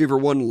wide receiver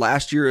 1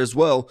 last year as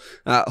well.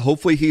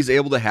 Hopefully he's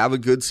able to have a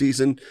good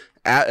season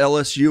at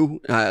LSU.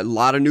 A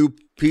lot of new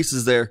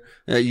pieces there.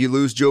 You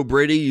lose Joe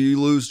Brady, you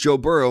lose Joe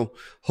Burrow.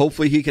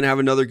 Hopefully he can have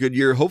another good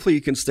year. Hopefully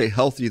he can stay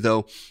healthy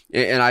though.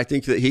 And I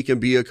think that he can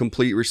be a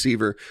complete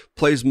receiver.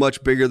 Plays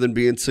much bigger than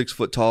being 6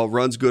 foot tall,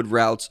 runs good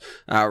routes,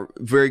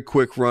 very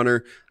quick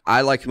runner.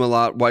 I like him a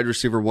lot. Wide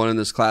receiver 1 in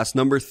this class.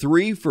 Number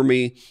 3 for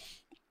me,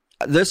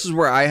 this is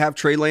where I have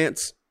Trey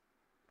Lance.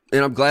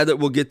 And I'm glad that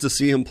we'll get to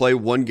see him play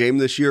 1 game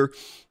this year.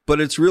 But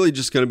it's really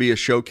just going to be a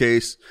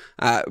showcase.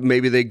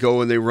 Maybe they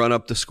go and they run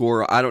up the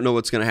score. I don't know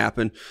what's going to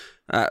happen.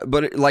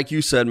 But like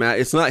you said, Matt,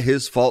 it's not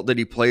his fault that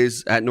he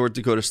plays at North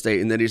Dakota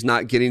State and that he's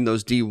not getting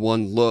those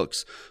D1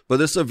 looks. But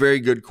this is a very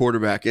good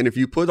quarterback. And if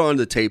you put on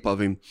the tape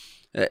of him,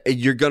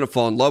 you're going to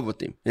fall in love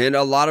with him. And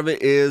a lot of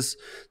it is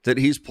that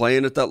he's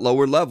playing at that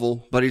lower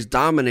level, but he's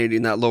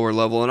dominating that lower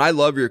level. And I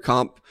love your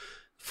comp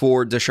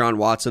for Deshaun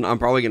Watson. I'm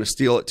probably going to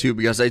steal it too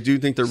because I do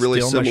think they're really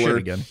similar.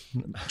 Again.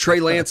 Trey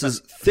Lance is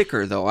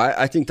thicker though.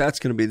 I think that's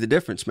going to be the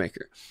difference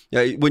maker.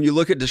 Yeah, when you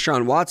look at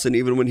Deshaun Watson,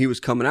 even when he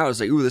was coming out, it's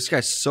like, ooh, this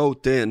guy's so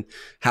thin.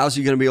 How's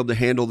he going to be able to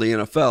handle the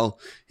NFL?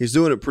 He's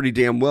doing it pretty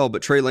damn well,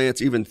 but Trey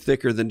Lance even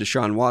thicker than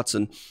Deshaun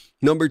Watson.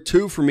 Number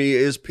 2 for me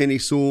is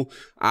Penei Sewell.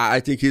 I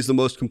think he's the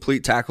most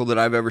complete tackle that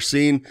I've ever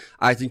seen.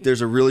 I think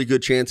there's a really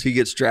good chance he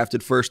gets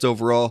drafted first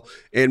overall,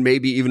 and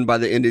maybe even by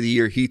the end of the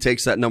year, he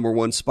takes that number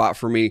 1 spot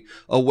for me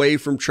away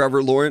from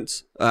Trevor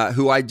Lawrence,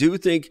 who I do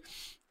think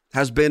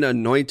has been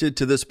anointed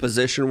to this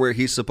position where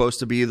he's supposed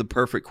to be the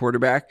perfect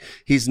quarterback.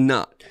 He's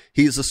not.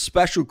 He's a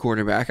special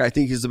quarterback. I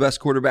think he's the best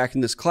quarterback in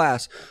this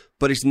class,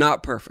 but he's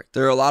not perfect.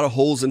 There are a lot of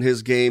holes in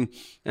his game.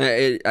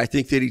 I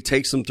think that he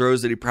takes some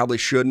throws that he probably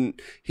shouldn't.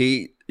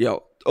 He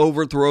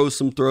overthrows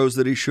some throws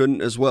that he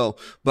shouldn't as well.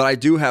 But I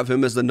do have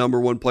him as the number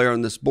 1 player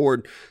on this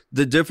board.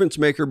 The difference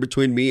maker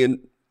between me and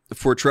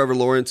for Trevor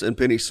Lawrence and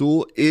Penei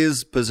Sewell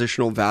is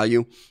positional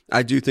value.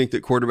 I do think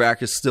that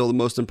quarterback is still the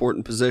most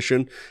important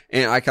position,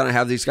 and I kind of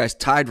have these guys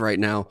tied right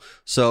now.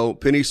 So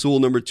Penei Sewell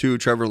number 2,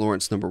 Trevor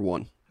Lawrence number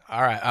 1.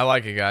 All right, I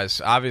like it, guys.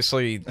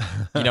 Obviously,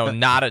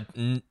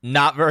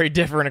 not very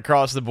different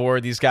across the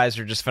board. These guys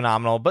are just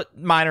phenomenal, but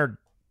minor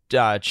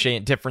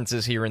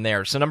differences here and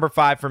there. So number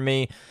 5 for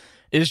me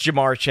is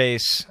Jamar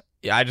Chase.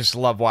 I just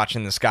love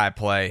watching this guy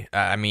play.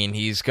 I mean,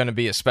 he's going to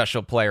be a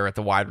special player at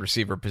the wide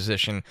receiver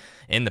position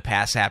in the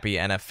pass-happy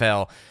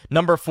NFL.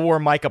 Number 4,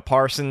 Micah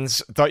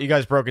Parsons. Thought you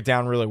guys broke it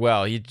down really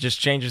well. He just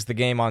changes the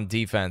game on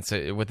defense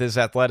with his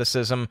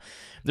athleticism.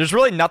 There's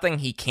really nothing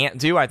he can't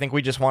do. I think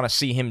we just want to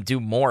see him do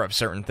more of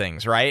certain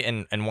things, right?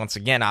 And once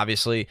again,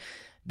 obviously,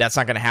 that's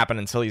not going to happen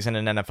until he's in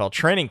an NFL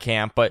training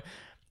camp, but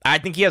I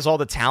think he has all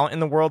the talent in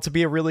the world to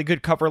be a really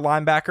good cover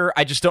linebacker.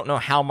 I just don't know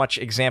how much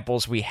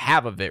examples we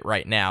have of it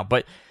right now.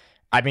 But,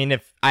 I mean,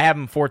 if I have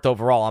him 4th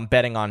overall, I'm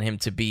betting on him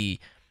to be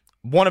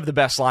one of the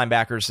best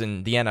linebackers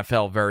in the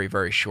NFL very,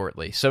 very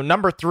shortly. So,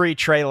 number 3,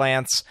 Trey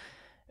Lance.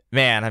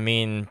 Man, I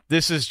mean,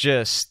 this is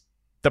just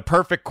the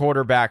perfect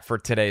quarterback for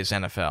today's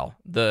NFL.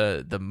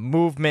 The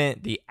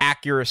movement, the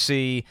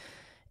accuracy,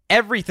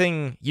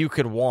 everything you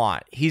could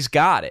want, he's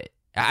got it.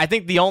 I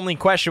think the only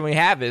question we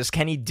have is,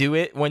 can he do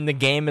it when the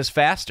game is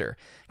faster?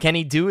 Can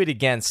he do it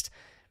against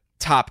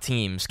top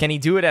teams? Can he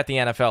do it at the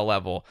NFL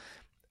level?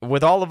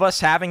 With all of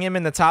us having him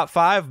in the top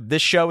 5,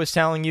 this show is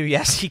telling you,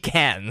 yes, he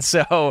can.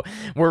 So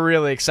we're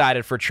really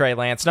excited for Trey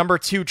Lance. Number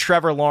 2,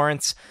 Trevor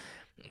Lawrence.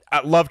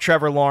 I love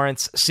Trevor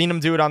Lawrence. Seen him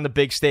do it on the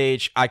big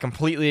stage. I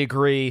completely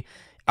agree.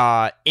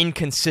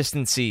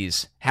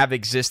 Inconsistencies have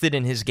existed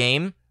in his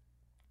game.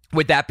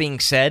 With that being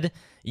said,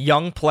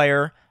 young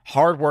player,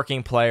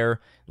 hardworking player,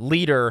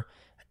 leader,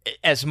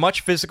 as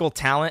much physical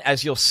talent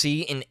as you'll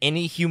see in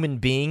any human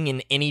being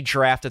in any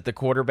draft at the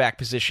quarterback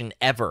position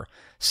ever.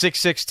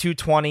 6'6",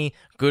 220,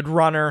 good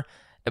runner,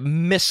 a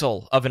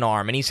missile of an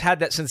arm, and he's had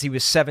that since he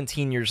was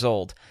 17 years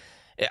old.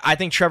 I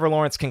think Trevor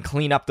Lawrence can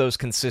clean up those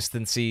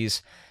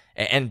consistencies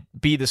and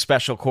be the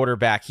special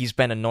quarterback he's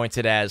been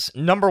anointed as.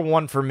 Number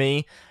 1 for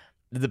me,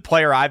 the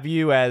player I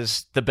view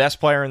as the best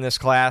player in this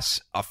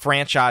class, a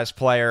franchise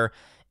player,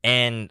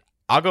 and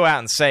I'll go out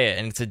and say it,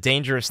 and it's a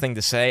dangerous thing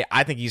to say.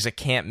 I think he's a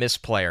can't-miss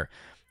player.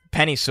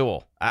 Penei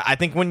Sewell. I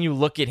think when you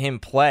look at him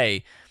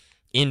play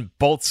in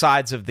both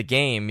sides of the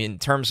game, in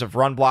terms of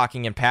run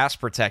blocking and pass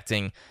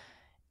protecting,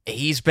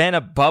 he's been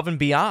above and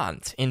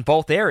beyond in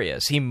both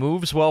areas. He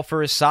moves well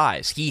for his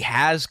size. He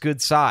has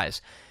good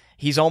size.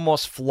 He's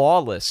almost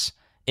flawless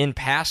in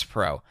pass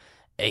pro.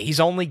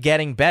 He's only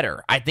getting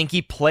better. I think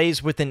he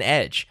plays with an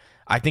edge.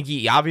 I think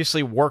he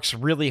obviously works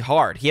really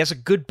hard. He has a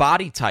good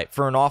body type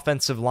for an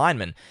offensive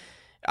lineman.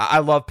 I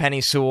love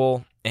Penei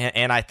Sewell,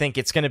 and I think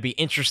it's going to be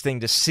interesting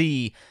to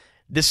see.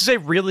 This is a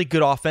really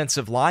good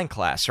offensive line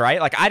class, right?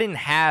 Like, I didn't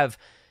have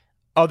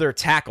other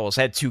tackles.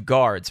 I had 2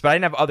 guards, but I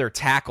didn't have other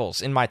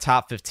tackles in my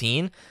top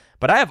 15.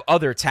 But I have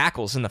other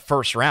tackles in the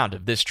first round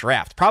of this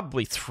draft,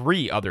 probably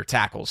 3 other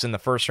tackles in the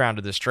first round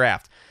of this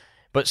draft.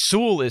 But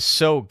Sewell is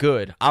so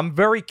good. I'm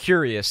very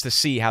curious to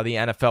see how the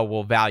NFL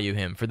will value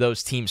him for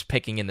those teams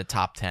picking in the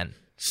top 10.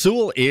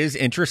 Sewell is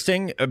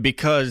interesting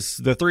because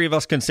the 3 of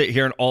us can sit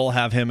here and all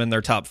have him in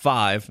their top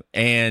 5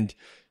 and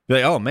be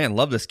like, oh man,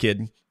 love this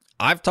kid.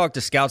 I've talked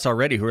to scouts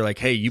already who are like,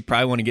 hey, you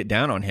probably want to get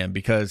down on him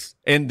because,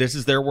 and this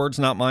is their words,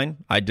 not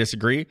mine. I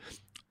disagree.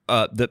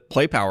 The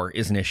play power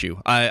is an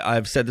issue.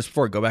 I've said this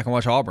before. Go back and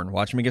watch Auburn.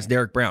 Watch him against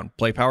Derek Brown.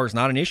 Play power is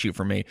not an issue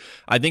for me.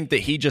 I think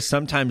that he just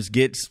sometimes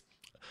gets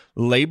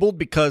labeled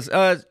because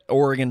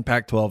Oregon,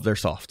 Pac-12, they're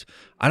soft.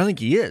 I don't think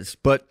he is,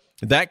 but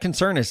that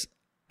concern is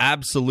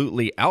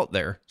absolutely out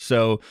there.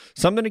 So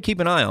something to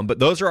keep an eye on. But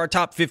those are our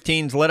top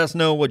 15s. Let us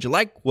know what you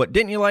like, what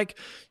didn't you like.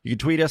 You can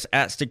tweet us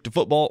at Stick to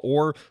Football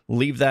or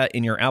leave that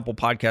in your Apple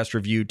Podcast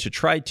review to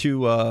try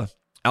to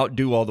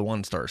outdo all the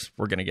 1 stars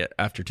we're going to get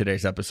after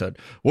today's episode.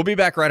 We'll be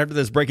back right after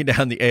this, breaking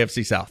down the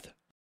AFC South.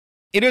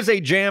 It is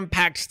a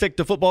jam-packed Stick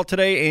to Football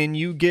today, and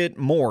you get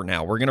more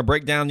now. We're going to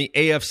break down the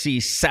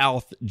AFC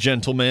South,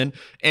 gentlemen,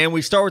 and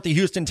we start with the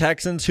Houston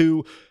Texans,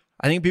 who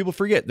I think people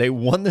forget they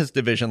won this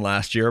division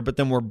last year, but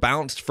then were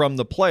bounced from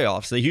the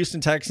playoffs. The Houston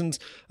Texans,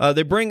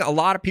 they bring a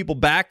lot of people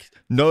back.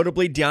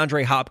 Notably,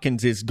 DeAndre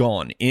Hopkins is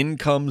gone. In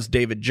comes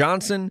David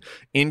Johnson.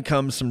 In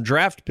comes some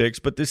draft picks,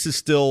 but this is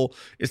still,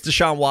 it's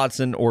Deshaun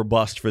Watson or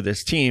bust for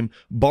this team,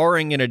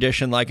 barring an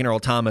addition like an Earl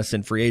Thomas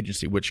in free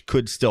agency, which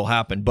could still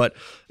happen. But,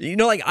 you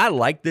know, like, I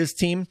like this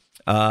team.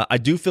 I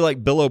do feel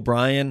like Bill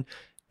O'Brien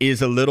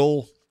is a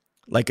little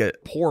like a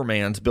poor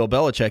man's Bill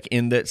Belichick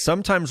in that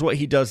sometimes what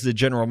he does as a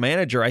general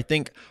manager, I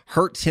think,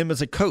 hurts him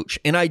as a coach.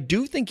 And I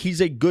do think he's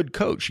a good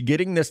coach.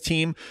 Getting this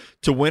team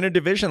to win a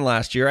division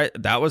last year,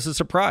 that was a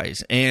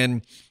surprise.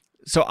 And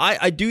so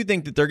I do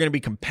think that they're going to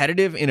be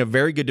competitive in a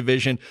very good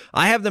division.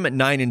 I have them at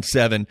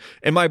 9-7.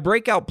 And my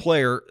breakout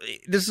player,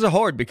 this is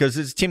hard because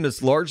it's a team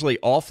that's largely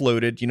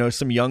offloaded, you know,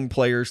 some young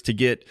players to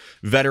get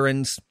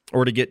veterans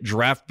or to get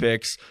draft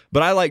picks.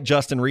 But I like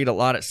Justin Reed a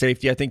lot at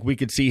safety. I think we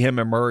could see him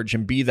emerge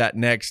and be that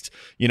next,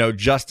 you know,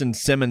 Justin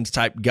Simmons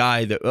type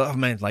guy that, oh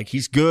man, like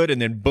he's good.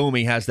 And then boom,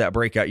 he has that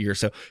breakout year.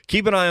 So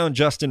keep an eye on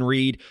Justin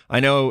Reed. I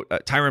know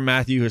Tyrann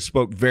Mathieu has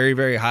spoke very,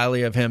 very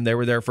highly of him. They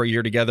were there for a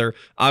year together.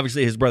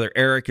 Obviously, his brother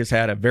Eric has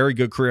had a very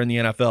good career in the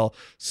NFL.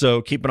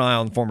 So keep an eye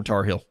on the former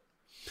Tar Heel.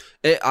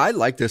 I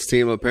like this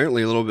team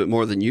apparently a little bit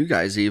more than you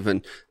guys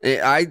even.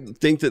 I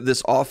think that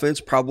this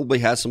offense probably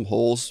has some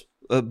holes,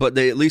 but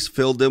they at least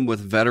filled them with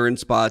veteran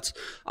spots.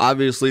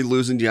 Obviously,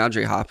 losing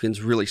DeAndre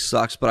Hopkins really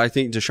sucks, but I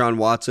think Deshaun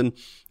Watson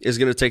is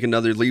going to take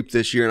another leap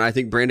this year, and I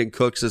think Brandon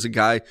Cooks is a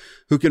guy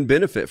who can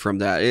benefit from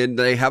that. And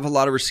they have a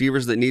lot of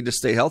receivers that need to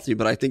stay healthy,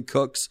 but I think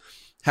Cooks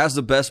has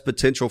the best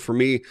potential for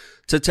me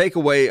to take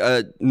away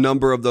a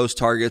number of those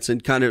targets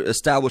and kind of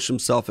establish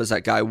himself as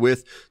that guy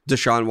with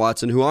Deshaun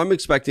Watson, who I'm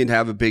expecting to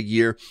have a big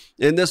year.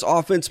 And this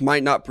offense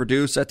might not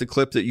produce at the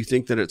clip that you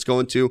think that it's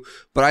going to,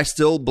 but I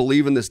still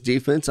believe in this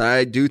defense.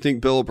 I do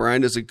think Bill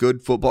O'Brien is a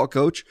good football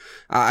coach.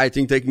 I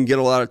think they can get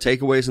a lot of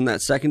takeaways in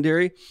that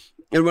secondary.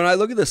 And when I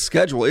look at the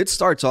schedule, it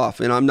starts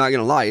off, and I'm not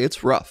going to lie,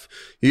 it's rough.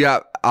 You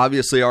got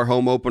obviously our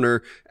home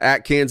opener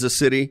at Kansas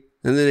City,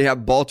 and then you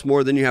have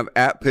Baltimore, then you have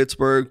at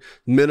Pittsburgh,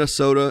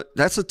 Minnesota.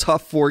 That's a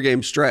tough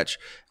 4-game stretch.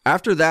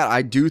 After that,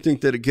 I do think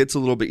that it gets a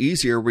little bit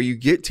easier where you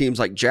get teams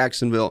like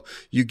Jacksonville,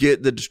 you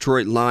get the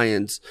Detroit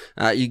Lions,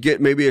 you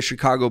get maybe a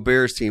Chicago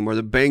Bears team or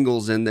the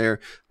Bengals in there.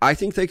 I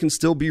think they can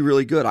still be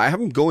really good. I have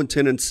them going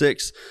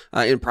 10-6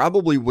 and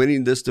probably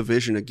winning this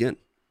division again.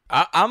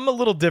 I'm a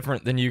little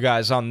different than you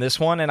guys on this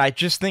one, and I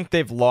just think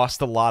they've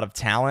lost a lot of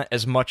talent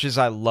as much as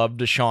I love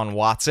Deshaun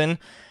Watson.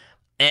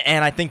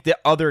 And I think the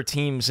other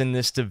teams in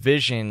this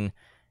division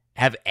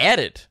have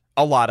added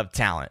a lot of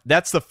talent.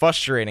 That's the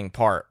frustrating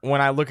part.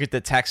 When I look at the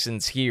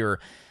Texans here,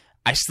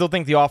 I still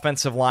think the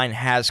offensive line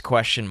has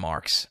question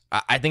marks.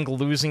 I think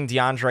losing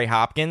DeAndre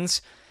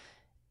Hopkins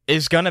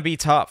is going to be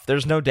tough.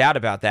 There's no doubt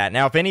about that.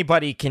 Now, if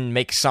anybody can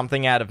make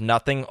something out of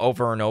nothing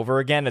over and over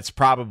again, it's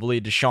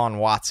probably Deshaun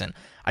Watson.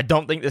 I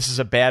don't think this is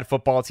a bad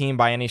football team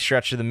by any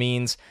stretch of the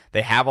means.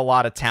 They have a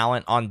lot of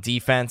talent on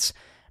defense,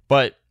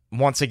 but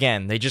once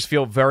again, they just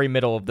feel very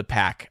middle of the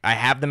pack. I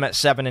have them at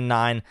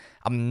 7-9.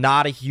 I'm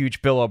not a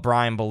huge Bill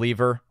O'Brien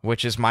believer,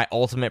 which is my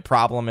ultimate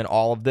problem in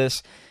all of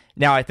this.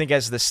 Now, I think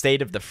as the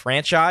state of the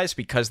franchise,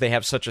 because they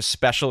have such a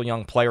special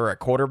young player at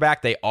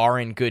quarterback, they are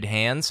in good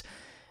hands.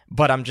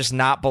 but I'm just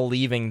not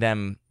believing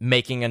them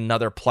making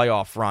another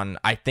playoff run.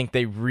 I think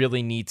they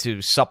really need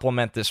to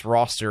supplement this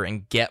roster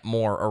and get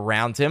more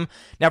around him.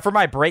 Now, for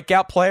my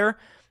breakout player,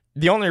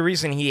 the only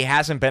reason he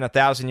hasn't been a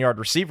 1,000-yard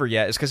receiver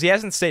yet is because he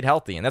hasn't stayed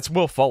healthy, and that's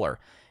Will Fuller.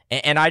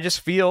 And I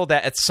just feel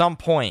that at some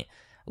point,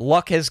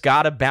 luck has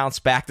got to bounce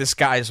back this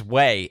guy's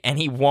way, and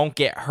he won't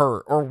get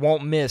hurt or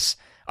won't miss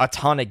a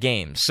ton of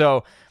games.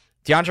 So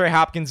DeAndre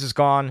Hopkins is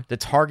gone. The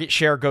target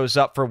share goes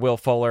up for Will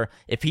Fuller.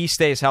 If he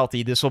stays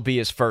healthy, this will be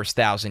his first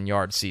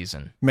 1,000-yard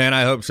season. Man,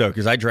 I hope so,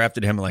 because I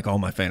drafted him in like all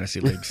my fantasy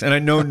leagues. And I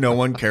know no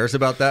one cares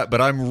about that,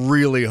 but I'm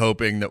really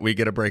hoping that we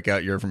get a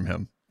breakout year from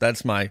him.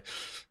 That's my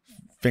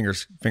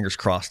fingers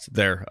crossed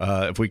there,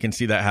 if we can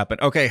see that happen.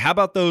 Okay, how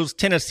about those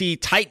Tennessee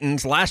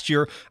Titans last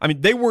year? I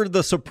mean, they were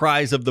the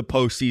surprise of the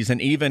postseason,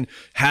 even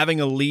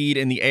having a lead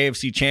in the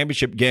AFC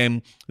Championship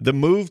game. The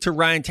move to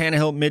Ryan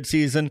Tannehill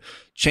midseason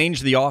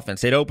changed the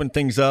offense. It opened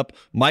things up.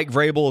 Mike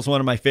Vrabel is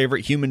one of my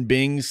favorite human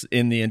beings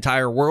in the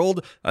entire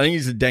world. I think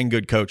he's a dang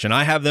good coach, and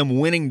I have them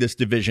winning this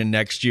division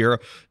next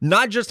year,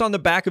 not just on the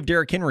back of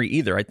Derrick Henry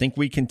either. I think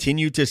we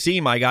continue to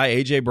see my guy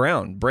A.J.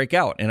 Brown break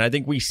out, and I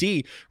think we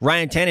see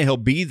Ryan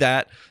Tannehill be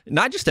that,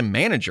 not just a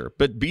manager,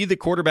 but be the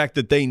quarterback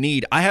that they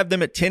need. I have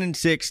them at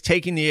 10-6,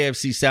 taking the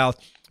AFC South.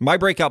 My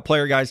breakout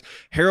player, guys,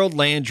 Harold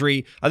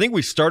Landry. I think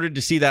we started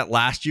to see that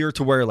last year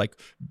to where, like,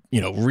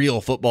 real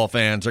football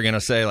fans are going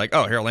to say, like,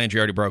 oh, Harold Landry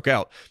already broke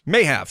out.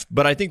 May have,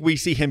 but I think we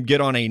see him get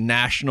on a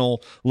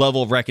national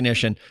level of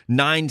recognition.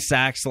 9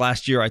 sacks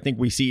last year. I think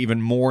we see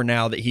even more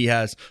now that he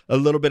has a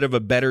little bit of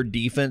a better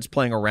defense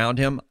playing around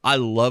him. I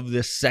love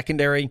this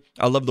secondary.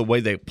 I love the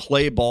way they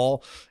play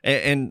ball.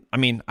 And I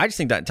mean, I just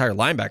think that entire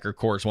linebacker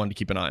core is one to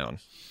keep an eye on.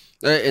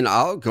 And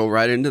I'll go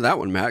right into that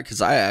one, Matt,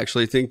 because I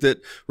actually think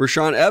that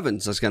Rashaan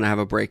Evans is going to have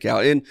a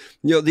breakout. And,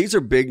 these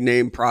are big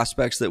name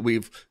prospects that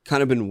we've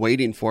kind of been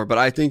waiting for. But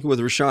I think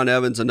with Rashaan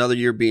Evans, another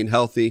year being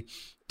healthy,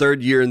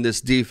 third year in this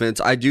defense,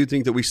 I do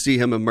think that we see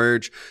him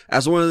emerge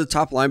as one of the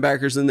top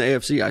linebackers in the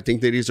AFC. I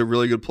think that he's a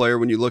really good player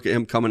when you look at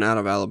him coming out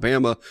of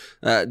Alabama.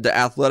 The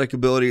athletic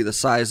ability, the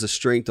size, the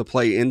strength, the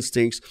play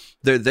instincts,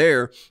 they're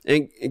there.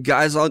 And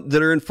guys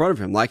that are in front of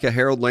him, like a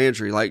Harold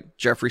Landry, like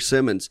Jeffrey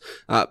Simmons,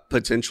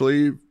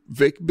 potentially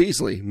Vic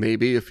Beasley,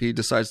 maybe if he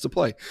decides to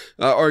play,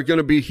 are going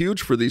to be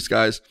huge for these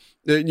guys.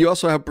 You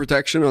also have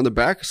protection on the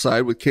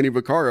backside with Kenny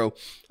Vaccaro.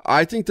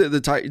 I think that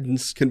the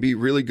Titans can be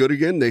really good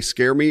again. They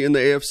scare me in the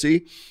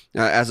AFC.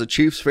 As a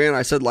Chiefs fan,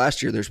 I said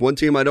last year, there's one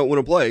team I don't want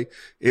to play.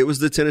 It was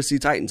the Tennessee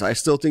Titans. I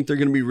still think they're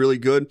going to be really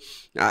good.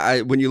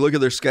 When you look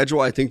at their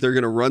schedule, I think they're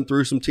going to run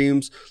through some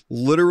teams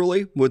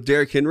literally with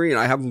Derrick Henry, and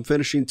I have them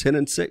finishing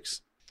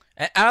 10-6.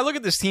 And I look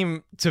at this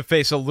team to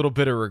face a little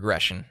bit of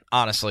regression,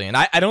 honestly. And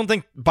I don't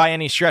think by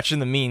any stretch in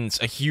the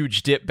means a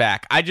huge dip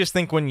back. I just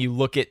think when you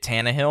look at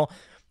Tannehill,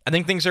 I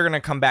think things are going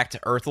to come back to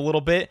earth a little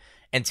bit,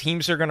 and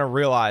teams are going to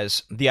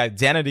realize the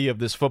identity of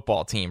this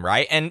football team,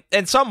 right? And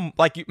some,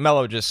 like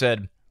Mello just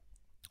said,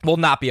 will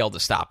not be able to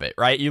stop it,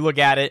 right? You look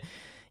at it,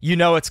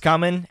 it's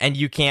coming, and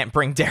you can't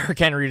bring Derrick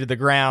Henry to the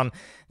ground.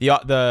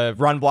 The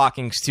run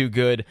blocking's too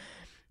good.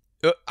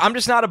 I'm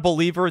just not a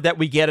believer that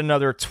we get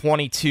another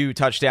 22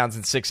 touchdowns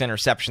and 6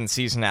 interception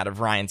season out of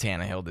Ryan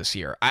Tannehill this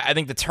year. I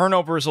think the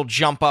turnovers will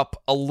jump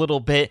up a little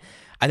bit.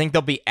 I think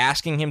they'll be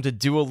asking him to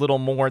do a little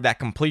more. That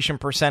completion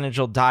percentage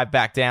will dive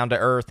back down to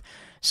earth.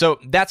 So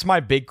that's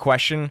my big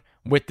question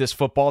with this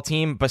football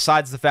team,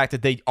 besides the fact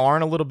that they are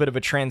in a little bit of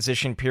a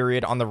transition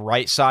period on the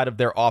right side of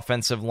their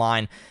offensive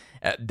line.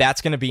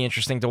 That's going to be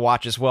interesting to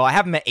watch as well. I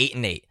have them at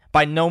 8-8.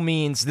 By no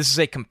means, this is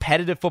a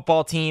competitive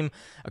football team.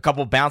 A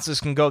couple bounces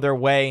can go their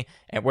way,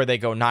 and where they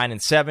go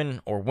 9-7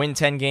 or win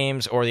 10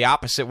 games, or the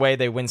opposite way,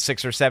 they win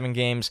 6 or 7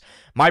 games.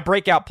 My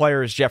breakout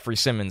player is Jeffrey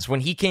Simmons. When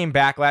he came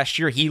back last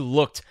year, he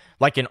looked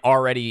like an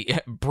already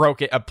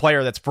a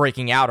player that's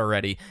breaking out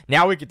already.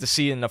 Now we get to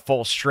see it in the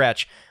full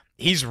stretch.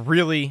 He's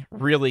really,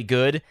 really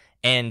good,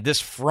 and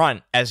this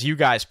front, as you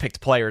guys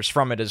picked players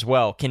from it as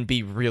well, can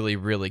be really,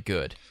 really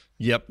good.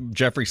 Yep,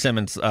 Jeffrey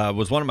Simmons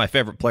was one of my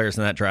favorite players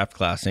in that draft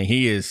class, and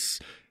he's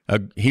a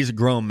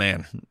grown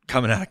man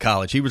coming out of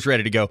college. He was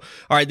ready to go.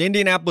 All right, the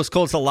Indianapolis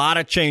Colts, a lot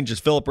of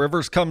changes. Phillip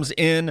Rivers comes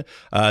in.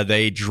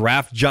 They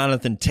draft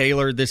Jonathan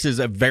Taylor. This is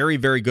a very,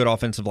 very good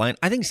offensive line.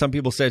 I think some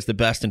people say it's the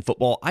best in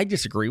football. I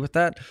disagree with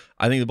that.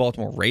 I think the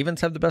Baltimore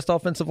Ravens have the best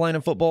offensive line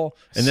in football.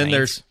 And then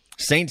there's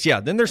Saints. Yeah,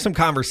 then there's some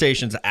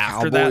conversations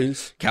after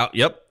Cowboys. That.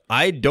 Yep.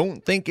 I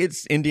don't think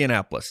it's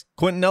Indianapolis.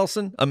 Quentin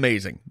Nelson,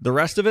 amazing. The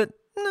rest of it,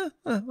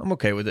 I'm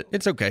okay with it.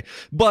 It's okay.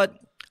 But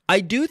I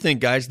do think,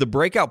 guys, the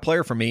breakout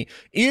player for me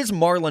is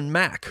Marlon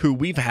Mack, who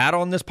we've had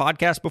on this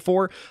podcast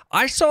before.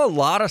 I saw a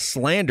lot of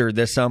slander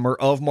this summer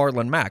of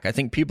Marlon Mack. I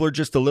think people are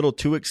just a little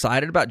too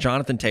excited about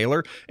Jonathan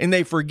Taylor, and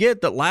they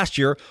forget that last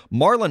year,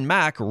 Marlon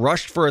Mack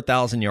rushed for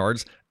 1,000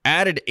 yards,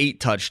 added 8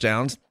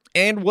 touchdowns,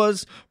 and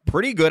was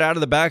pretty good out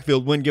of the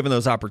backfield when given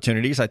those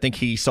opportunities. I think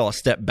he saw a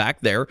step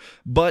back there,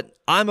 but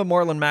I'm a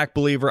Marlon Mack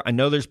believer. I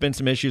know there's been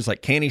some issues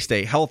like, can he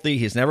stay healthy?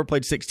 He's never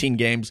played 16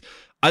 games.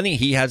 I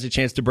think he has a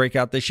chance to break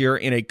out this year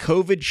in a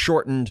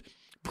COVID-shortened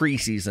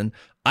preseason.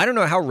 I don't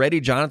know how ready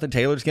Jonathan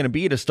Taylor's going to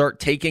be to start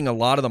taking a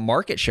lot of the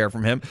market share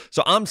from him.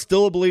 So I'm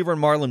still a believer in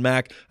Marlon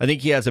Mack. I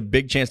think he has a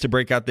big chance to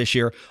break out this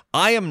year.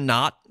 I am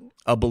not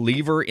a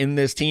believer in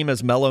this team,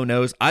 as Mello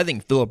knows. I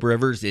think Phillip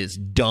Rivers is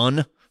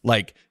done,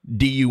 like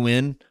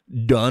D-U-N,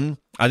 done.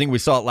 I think we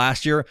saw it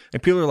last year,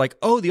 and people are like,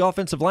 oh, the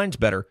offensive line's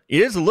better.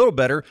 It is a little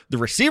better. The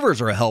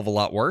receivers are a hell of a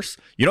lot worse.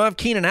 You don't have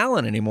Keenan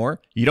Allen anymore.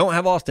 You don't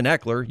have Austin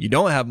Eckler. You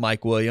don't have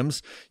Mike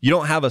Williams. You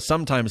don't have a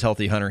sometimes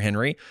healthy Hunter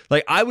Henry.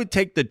 Like, I would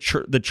take the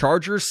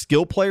Chargers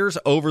skill players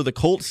over the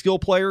Colts skill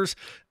players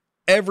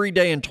every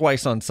day and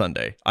twice on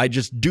Sunday. I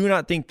just do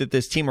not think that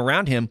this team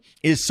around him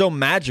is so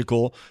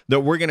magical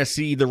that we're going to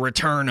see the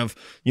return of,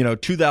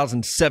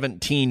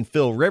 2017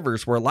 Phil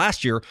Rivers, where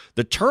last year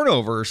the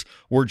turnovers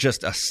were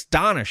just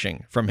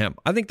astonishing from him.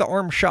 I think the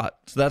arm shot.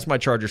 So that's my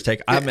Chargers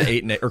take. I'm at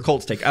 8-8, or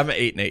Colts take. I'm at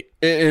 8-8.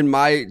 And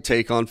my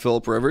take on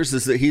Phillip Rivers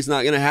is that he's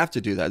not going to have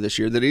to do that this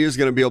year, that he is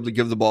going to be able to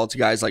give the ball to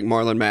guys like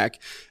Marlon Mack.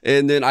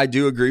 And then I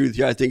do agree with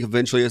you. I think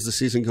eventually as the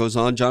season goes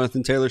on,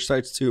 Jonathan Taylor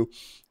starts to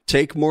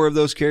take more of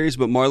those carries,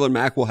 but Marlon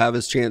Mack will have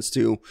his chance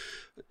to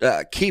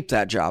keep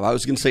that job. I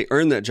was going to say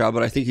earn that job,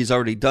 but I think he's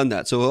already done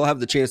that. So he'll have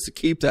the chance to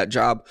keep that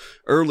job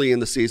early in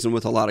the season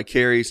with a lot of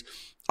carries.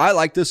 I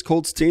like this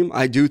Colts team.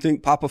 I do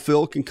think Papa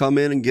Phil can come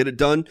in and get it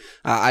done.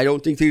 I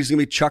don't think that he's going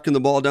to be chucking the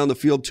ball down the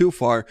field too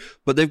far,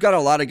 but they've got a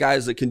lot of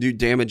guys that can do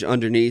damage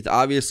underneath.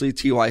 Obviously,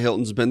 T.Y.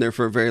 Hilton's been there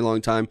for a very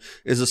long time,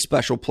 is a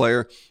special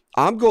player.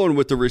 I'm going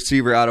with the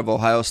receiver out of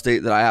Ohio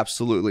State that I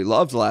absolutely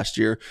loved last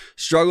year.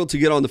 Struggled to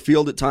get on the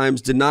field at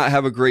times, did not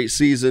have a great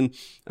season,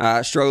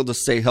 struggled to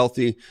stay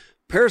healthy.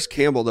 Paris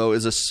Campbell, though,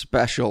 is a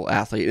special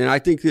athlete, and I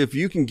think if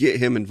you can get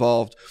him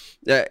involved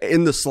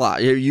in the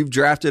slot, you've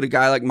drafted a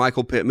guy like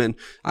Michael Pittman.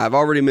 I've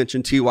already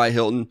mentioned T.Y.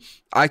 Hilton.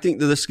 I think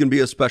that this can be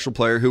a special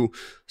player who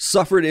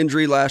suffered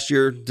injury last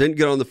year, didn't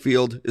get on the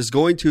field, is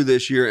going to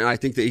this year, and I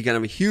think that he can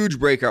have a huge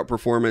breakout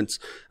performance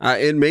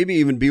and maybe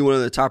even be one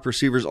of the top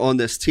receivers on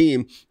this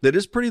team that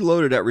is pretty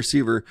loaded at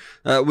receiver.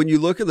 When you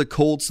look at the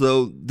Colts,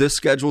 though, this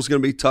schedule is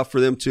going to be tough for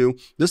them too.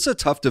 This is a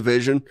tough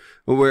division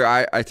where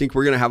I think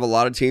we're going to have a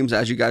lot of teams,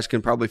 as you guys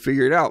can probably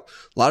figure it out,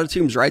 a lot of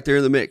teams right there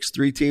in the mix,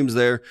 3 teams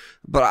there,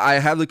 but I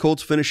have the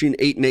Colts finishing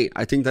 8-8.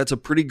 I think that's a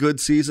pretty good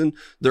season.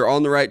 They're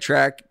on the right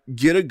track.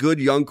 Get a good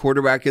young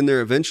quarterback in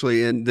there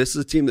eventually, and this is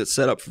a team that's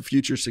set up for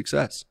future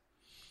success.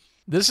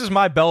 This is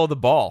my belle of the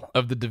ball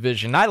of the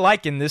division. I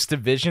like in this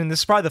division, this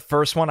is probably the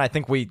first one I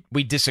think we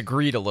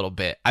disagreed a little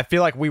bit. I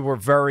feel like we were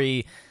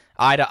very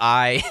eye to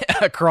eye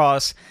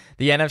across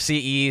the NFC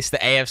East, the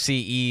AFC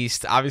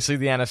East, obviously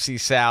the NFC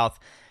South.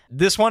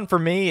 This one for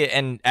me,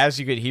 and as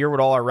you could hear with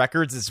all our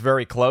records, it's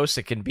very close.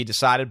 It can be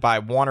decided by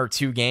 1 or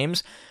 2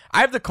 games. I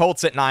have the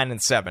Colts at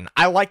 9-7.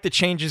 I like the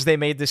changes they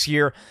made this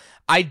year.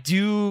 I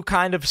do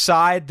kind of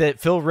side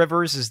that Phil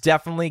Rivers is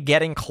definitely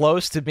getting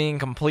close to being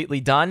completely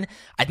done.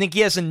 I think he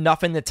has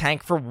enough in the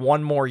tank for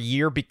 1 more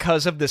year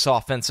because of this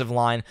offensive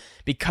line,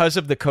 because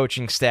of the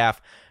coaching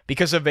staff,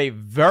 because of a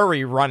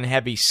very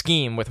run-heavy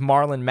scheme with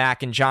Marlon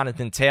Mack and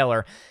Jonathan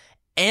Taylor.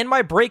 And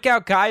my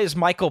breakout guy is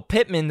Michael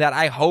Pittman, that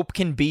I hope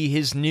can be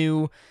his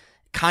new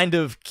kind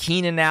of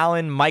Keenan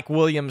Allen, Mike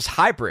Williams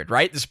hybrid,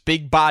 right? This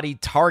big body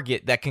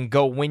target that can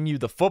go win you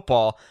the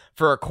football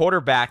for a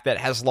quarterback that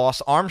has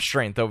lost arm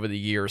strength over the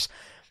years.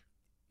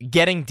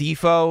 Getting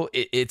Defoe,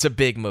 it's a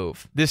big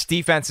move. This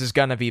defense is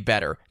going to be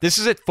better. This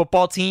is a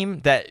football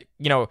team that,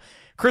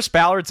 Chris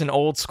Ballard's an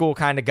old school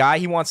kind of guy.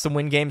 He wants to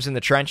win games in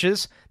the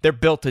trenches. They're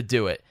built to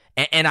do it.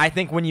 And I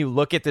think when you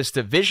look at this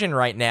division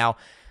right now,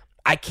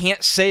 I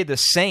can't say the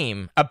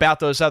same about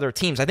those other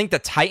teams. I think the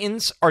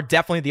Titans are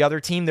definitely the other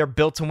team. They're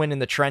built to win in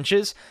the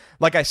trenches.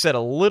 Like I said, a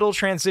little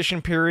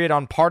transition period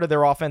on part of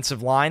their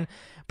offensive line,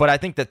 but I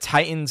think the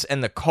Titans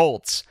and the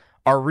Colts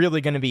are really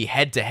going to be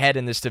head-to-head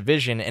in this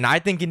division, and I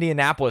think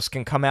Indianapolis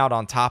can come out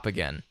on top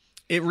again.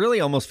 It really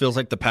almost feels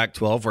like the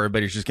Pac-12 where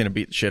everybody's just going to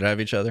beat the shit out of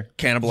each other,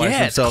 cannibalize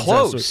themselves.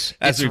 Close.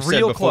 As we've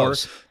said before.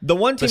 Close. The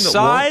one team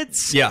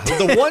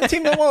the one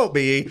team that won't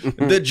be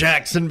the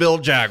Jacksonville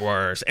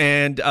Jaguars.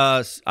 And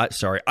I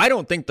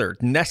don't think they're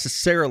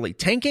necessarily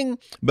tanking,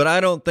 but I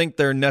don't think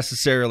they're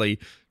necessarily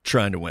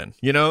trying to win.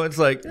 It's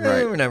like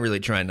we're not really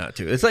trying not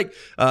to. It's like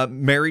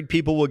married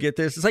people will get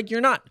this. It's like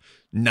you're not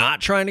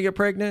trying to get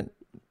pregnant,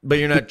 but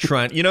you're not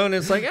trying, and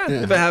it's like, if it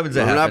happens, it happens.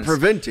 We're not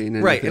preventing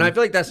anything. Right, and I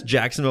feel like that's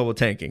Jacksonville with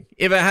tanking.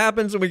 If it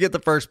happens and we get the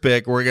first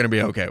pick, we're going to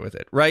be okay with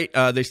it, right?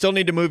 They still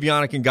need to move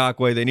Yannick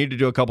Ngakoue. They need to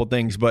do a couple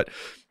things, but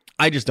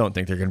I just don't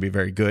think they're going to be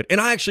very good.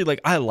 And I actually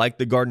I like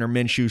the Gardner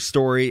Minshew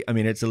story. I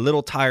mean, it's a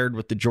little tired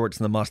with the jorts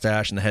and the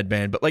mustache and the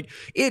headband, but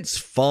it's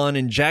fun,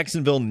 and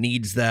Jacksonville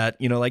needs that.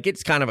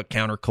 It's kind of a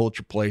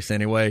counterculture place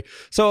anyway.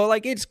 So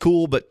it's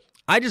cool, but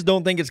I just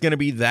don't think it's going to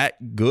be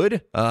that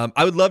good.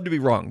 I would love to be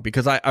wrong,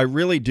 because I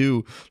really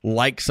do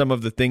like some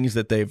of the things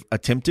that they've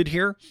attempted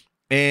here.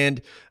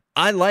 And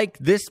I like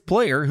this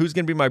player who's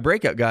going to be my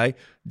breakout guy,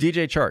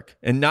 DJ Chark.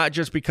 And not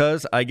just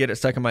because I get it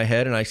stuck in my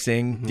head and I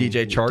sing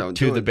DJ Chark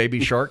to the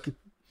baby shark.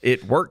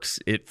 It works.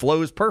 It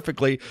flows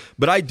perfectly.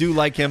 But I do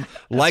like him.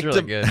 Liked really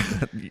him.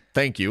 good.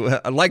 Thank you.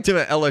 I liked him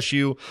at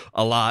LSU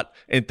a lot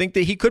and think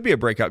that he could be a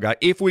breakout guy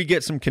if we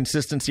get some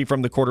consistency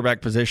from the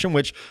quarterback position,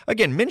 which,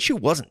 again, Minshew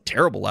wasn't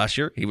terrible last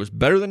year. He was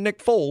better than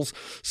Nick Foles.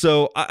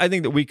 So I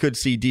think that we could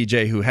see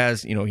DJ, who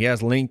has, he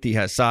has length, he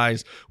has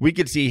size. We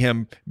could see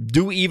him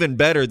do even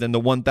better than the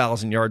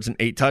 1,000 yards and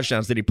 8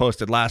 touchdowns that he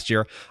posted last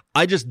year.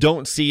 I just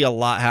don't see a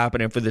lot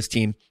happening for this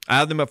team. I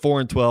have them at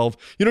 4-12.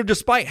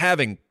 Despite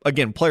having,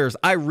 again, players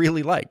I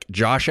really like,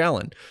 Josh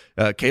Allen,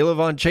 Caleb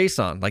Von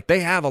Chason. Like,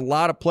 they have a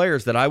lot of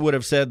players that I would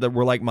have said that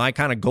were like my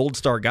kind of gold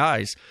star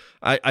guys.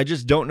 I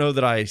just don't know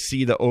that I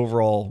see the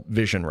overall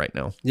vision right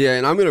now. Yeah,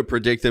 and I'm going to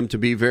predict them to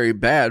be very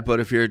bad,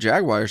 but if you're a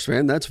Jaguars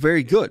fan, that's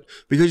very good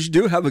because you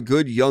do have a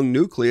good young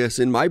nucleus,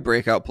 and my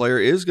breakout player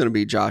is going to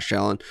be Josh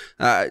Allen.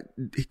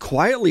 He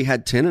quietly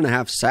had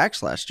 10.5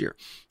 sacks last year.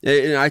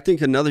 And I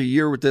think another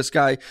year with this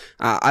guy,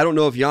 I don't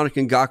know if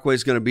Yannick Ngakoue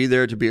is going to be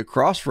there to be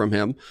across from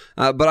him,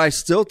 but I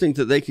still think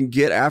that they can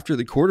get after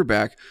the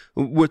quarterback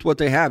with what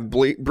they have.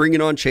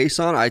 Bringing on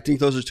Chason, I think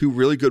those are two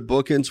really good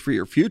bookends for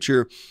your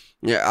future.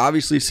 Yeah,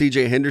 obviously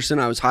CJ Henderson,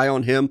 I was high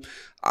on him.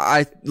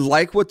 I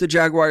like what the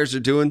Jaguars are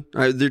doing.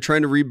 They're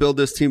trying to rebuild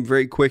this team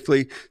very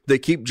quickly. They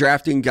keep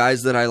drafting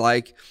guys that I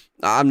like.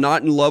 I'm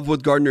not in love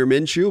with Gardner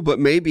Minshew, but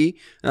maybe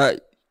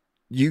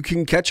you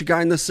can catch a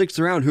guy in the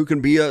 6th round who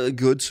can be a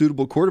good,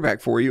 suitable quarterback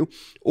for you.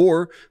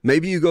 Or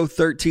maybe you go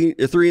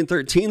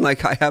 3-13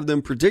 like I have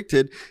them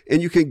predicted,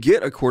 and you can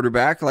get a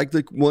quarterback like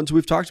the ones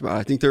we've talked about.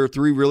 I think there are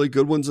 3 really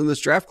good ones in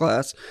this draft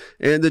class,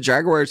 and the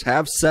Jaguars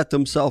have set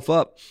themselves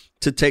up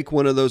to take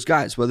one of those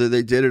guys, whether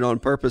they did it on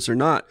purpose or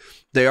not.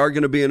 They are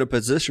going to be in a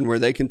position where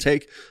they can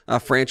take a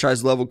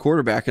franchise-level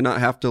quarterback and not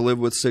have to live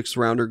with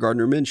 6th-rounder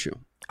Gardner Minshew.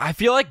 I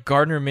feel like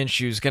Gardner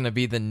Minshew is going to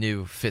be the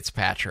new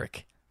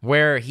Fitzpatrick,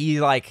 where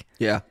he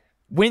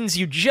wins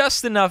you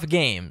just enough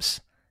games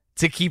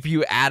to keep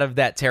you out of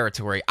that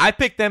territory. I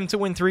picked them to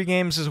win 3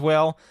 games as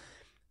well.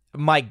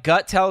 My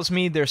gut tells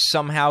me they're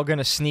somehow going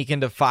to sneak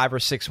into 5 or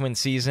 6 win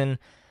season.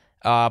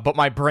 But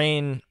my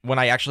brain, when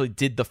I actually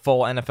did the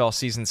full NFL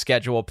season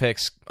schedule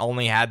picks,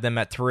 only had them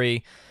at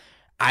 3.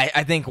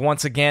 I think,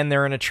 once again,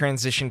 they're in a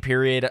transition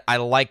period. I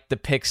like the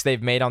picks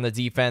they've made on the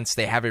defense.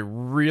 They have a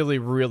really,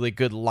 really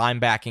good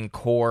linebacking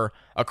core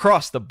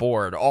across the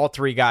board. All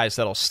 3 guys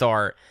that'll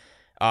start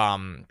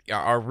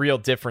are real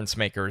difference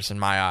makers in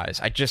my eyes.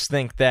 I just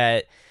think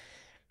that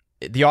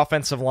the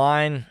offensive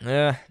line,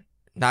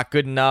 not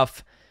good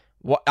enough.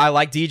 I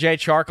like DJ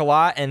Chark a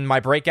lot, and my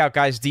breakout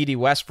guy is D.D.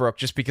 Westbrook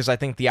just because I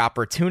think the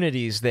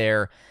opportunity's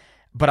there,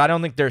 but I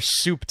don't think they're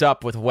souped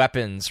up with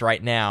weapons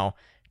right now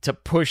to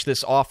push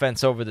this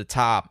offense over the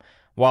top,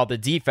 while the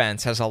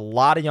defense has a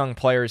lot of young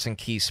players in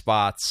key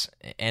spots,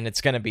 and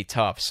it's going to be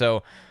tough.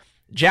 So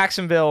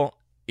Jacksonville,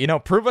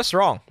 prove us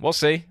wrong. We'll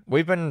see.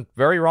 We've been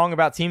very wrong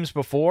about teams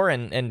before,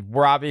 and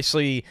we're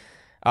obviously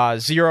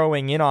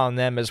zeroing in on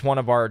them as one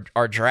of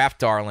our draft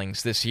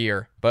darlings this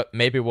year, but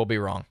maybe we'll be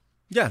wrong.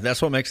 Yeah,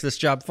 that's what makes this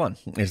job fun,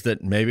 is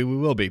that maybe we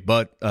will be.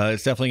 But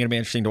it's definitely going to be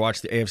interesting to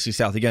watch the AFC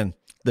South again.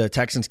 The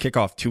Texans kick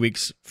off 2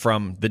 weeks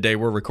from the day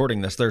we're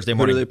recording this, Thursday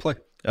morning. Who do they play?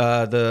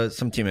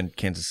 Some team in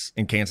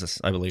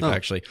Kansas, I believe,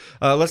 actually.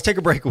 Let's take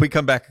a break. When we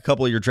come back, a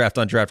couple of your draft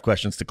on draft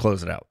questions to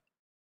close it out.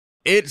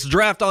 It's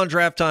draft on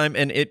draft time,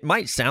 and it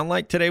might sound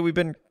like today we've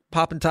been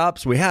popping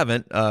tops. We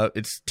haven't.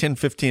 It's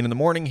 10:15 in the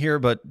morning here,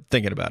 but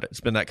thinking about it, it's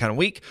been that kind of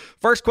week.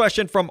 First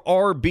question from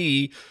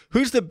RB.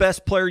 Who's the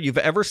best player you've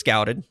ever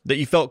scouted that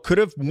you felt could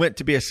have went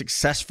to be a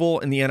successful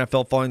in the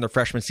NFL following their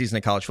freshman season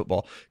of college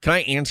football? Can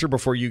I answer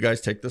before you guys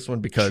take this one?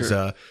 Because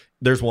sure.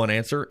 There's one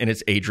answer, and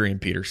it's Adrian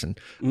Peterson.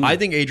 I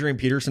think Adrian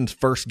Peterson's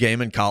first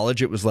game in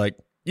college, it was like,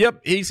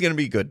 yep, he's going to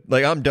be good.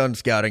 Like, I'm done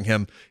scouting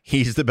him.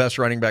 He's the best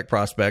running back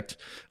prospect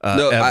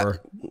ever.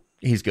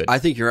 He's good. I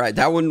think you're right.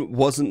 That one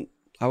wasn't.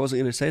 I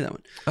wasn't going to say that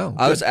one. Oh,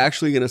 I was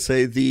actually going to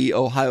say the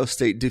Ohio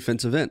State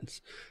defensive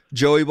ends.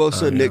 Joey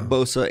Bosa, Nick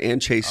Bosa,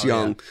 and Chase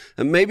Young. Yeah.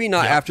 And maybe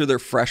not after their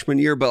freshman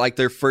year, but like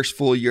their first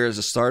full year as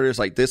a starter. It's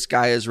like, this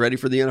guy is ready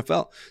for the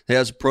NFL. He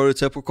has a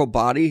prototypical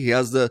body. He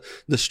has the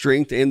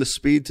strength and the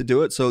speed to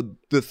do it. So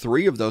the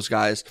 3 of those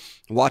guys,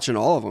 watching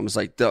all of them, is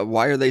like,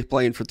 why are they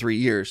playing for 3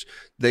 years?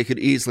 They could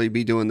easily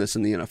be doing this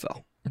in the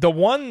NFL. The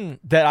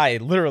one that I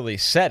literally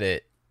said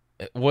it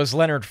was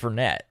Leonard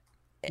Fournette.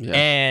 Yeah.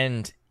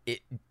 And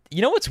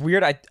you know what's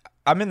weird?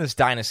 I'm in this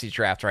dynasty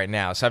draft right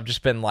now, so I've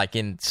just been like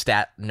in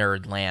stat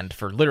nerd land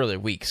for literally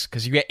weeks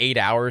because you get 8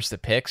 hours to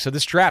pick. So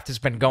this draft has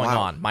been going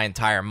on my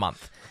entire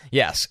month.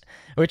 Yes,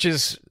 which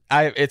is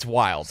it's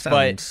wild. Sounds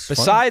but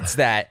besides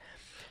that,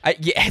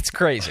 it's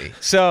crazy.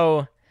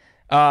 So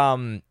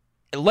Leonard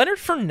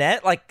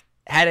Fournette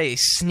had a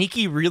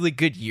sneaky, really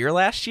good year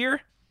last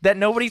year that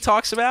nobody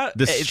talks about.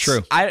 This is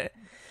true.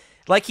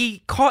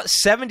 He caught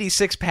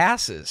 76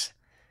 passes,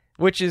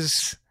 which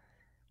is.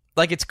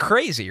 It's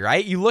crazy,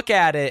 right? You look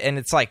at it and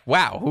it's like,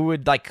 wow, who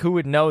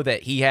would know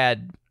that he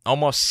had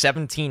almost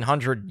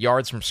 1,700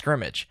 yards from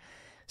scrimmage?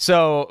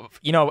 So,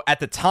 at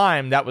the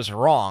time that was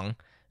wrong.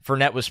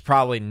 Fournette was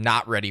probably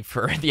not ready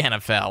for the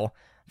NFL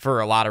for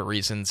a lot of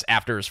reasons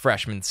after his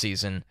freshman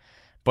season,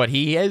 but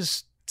he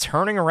is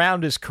turning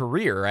around his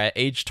career at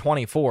age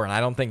 24, and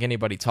I don't think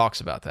anybody talks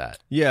about that.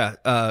 Yeah,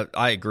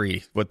 I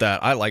agree with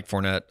that. I like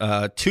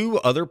Fournette. Two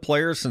other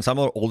players, since I'm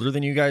a little older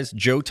than you guys,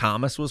 Joe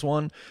Thomas was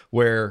one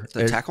where...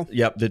 The tackle?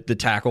 Yep, the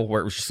tackle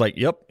where it was just like,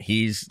 yep,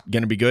 he's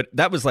going to be good.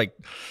 That was like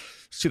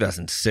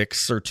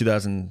 2006 or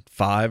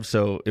 2005,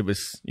 so it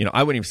was,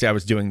 I wouldn't even say I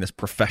was doing this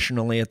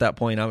professionally at that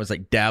point. I was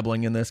like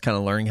dabbling in this, kind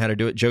of learning how to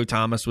do it. Joe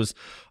Thomas was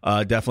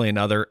definitely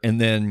another. And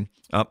then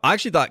I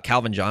actually thought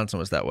Calvin Johnson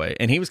was that way,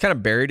 and he was kind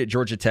of buried at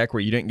Georgia Tech where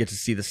you didn't get to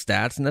see the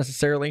stats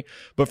necessarily,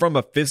 but from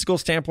a physical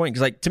standpoint,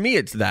 because like to me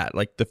it's that,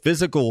 like the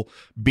physical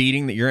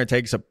beating that you're going to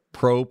take as a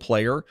pro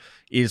player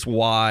is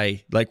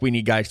why like we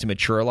need guys to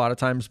mature a lot of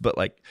times. But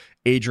like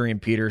Adrian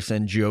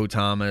Peterson, Joe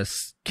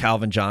Thomas,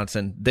 Calvin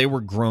Johnson, they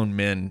were grown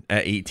men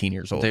at 18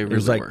 years old. They really it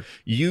was like, were.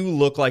 You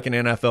look like an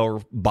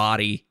NFL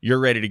body, you're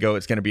ready to go,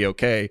 it's going to be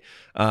okay.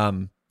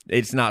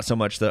 It's not so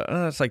much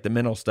it's like the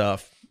mental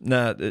stuff.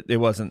 No, it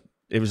wasn't.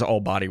 It was all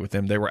body with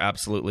them. They were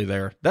absolutely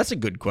there. That's a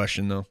good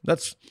question, though.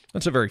 That's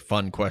a very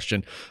fun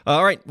question.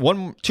 All right,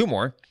 two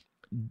more.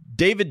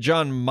 David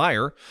John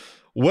Meyer,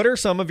 what are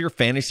some of your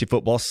fantasy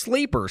football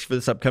sleepers for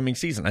this upcoming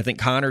season? I think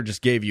Connor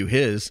just gave you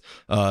his,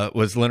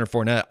 was Leonard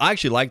Fournette. I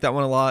actually like that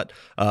one a lot.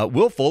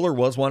 Will Fuller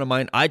was one of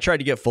mine. I tried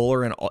to get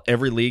Fuller in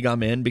every league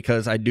I'm in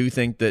because I do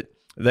think that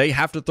they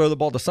have to throw the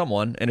ball to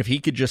someone, and if he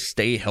could just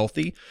stay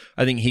healthy,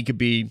 I think he could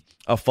be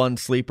a fun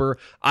sleeper.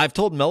 I've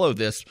told Mello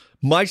this.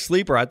 My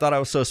sleeper, I thought I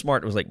was so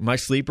smart. It was like, my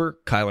sleeper,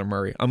 Kyler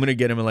Murray. I'm going to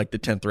get him in like the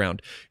 10th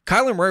round.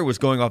 Kyler Murray was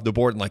going off the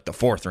board in like the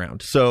 4th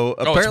round. So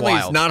apparently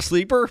he's not a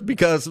sleeper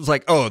because it's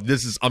like,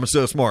 I'm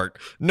so smart.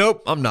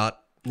 Nope, I'm not.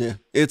 Yeah.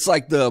 It's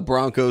like the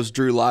Broncos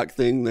Drew Lock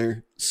thing.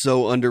 They're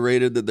so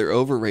underrated that they're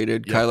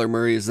overrated. Yep. Kyler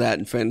Murray is that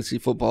in fantasy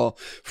football.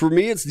 For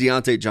me, it's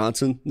Deontay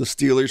Johnson, the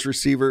Steelers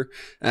receiver.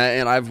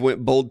 And I've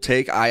went bold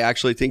take. I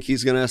actually think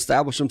he's going to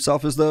establish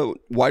himself as the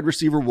wide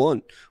receiver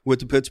 1 with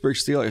the Pittsburgh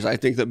Steelers. I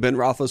think that Ben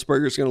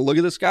Roethlisberger is going to look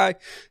at this guy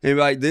and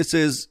be like, this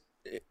is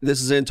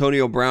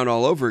Antonio Brown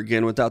all over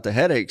again without the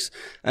headaches.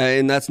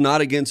 And that's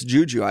not against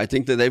Juju. I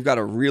think that they've got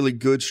a really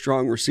good,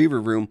 strong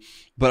receiver room.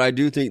 But I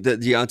do think that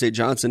Deontay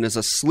Johnson is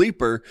a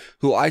sleeper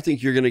who I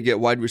think you're going to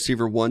get wide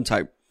receiver 1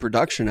 type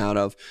production out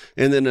of.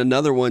 And then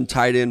another one,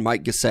 tight end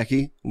Mike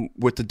Gesicki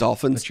with the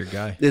Dolphins. That's your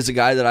guy. Is a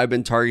guy that I've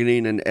been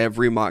targeting in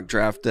every mock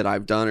draft that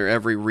I've done or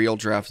every real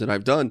draft that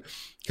I've done.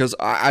 Because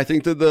I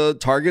think that the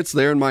targets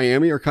there in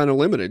Miami are kind of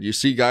limited. You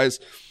see guys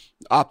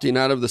opting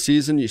out of the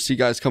season. You see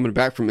guys coming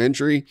back from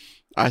injury.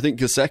 I think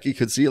Gesicki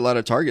could see a lot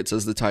of targets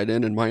as the tight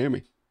end in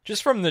Miami.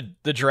 Just from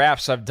the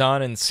drafts I've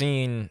done and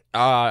seen,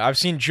 I've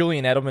seen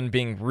Julian Edelman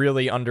being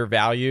really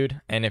undervalued.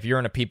 And if you're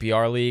in a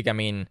PPR league, I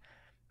mean,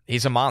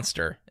 he's a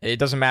monster. It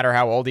doesn't matter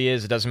how old he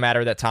is. It doesn't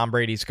matter that Tom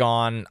Brady's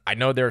gone. I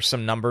know there are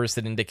some numbers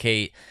that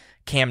indicate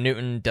Cam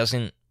Newton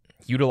doesn't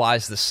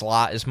utilize the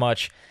slot as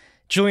much.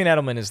 Julian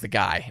Edelman is the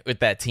guy with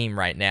that team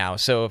right now.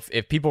 So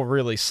if people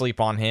really sleep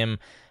on him,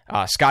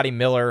 Scotty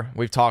Miller,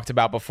 we've talked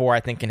about before,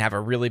 I think can have a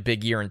really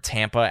big year in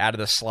Tampa out of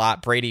the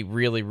slot. Brady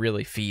really,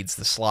 really feeds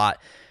the slot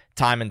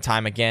time and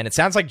time again. It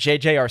sounds like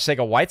J.J.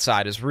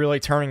 Arcega-Whiteside is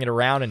really turning it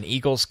around in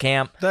Eagles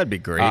camp. That'd be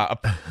great.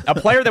 A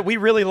player that we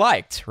really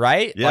liked,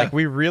 right? Yeah. Like,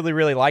 we really,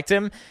 really liked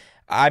him.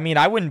 I mean,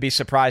 I wouldn't be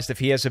surprised if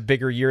he has a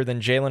bigger year than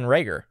Jalen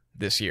Reagor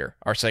this year,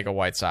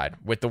 Arcega-Whiteside,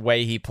 with the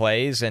way he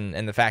plays and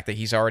the fact that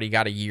he's already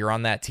got a year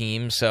on that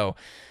team. So,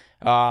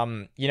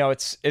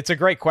 it's a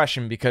great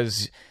question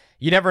because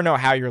you never know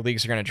how your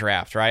leagues are going to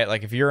draft, right?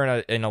 Like if you're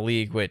in a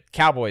league with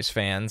Cowboys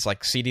fans,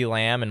 like CeeDee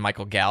Lamb and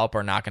Michael Gallup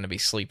are not going to be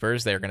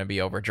sleepers. They're going to be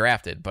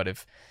overdrafted. But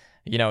if,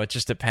 it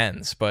just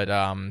depends. But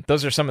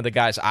those are some of the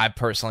guys I've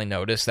personally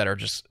noticed that are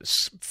just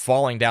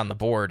falling down the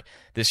board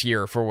this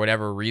year for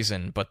whatever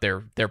reason. But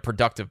they're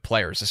productive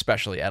players,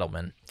 especially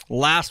Edelman.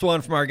 Last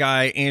one from our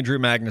guy, Andrew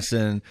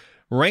Magnuson.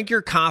 Rank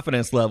your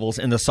confidence levels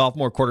in the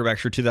sophomore quarterbacks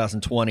for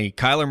 2020.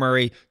 Kyler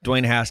Murray,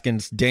 Dwayne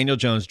Haskins, Daniel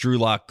Jones, Drew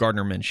Lock,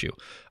 Gardner Minshew.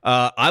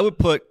 I would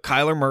put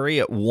Kyler Murray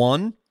at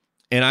 1,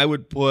 and I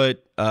would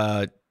put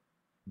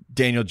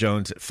Daniel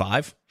Jones at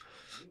 5.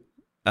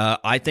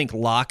 I think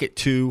Lock at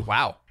 2.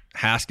 Wow.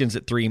 Haskins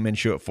at 3,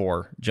 Minshew at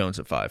 4, Jones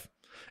at 5.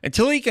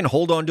 Until he can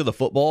hold on to the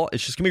football,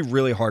 it's just going to be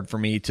really hard for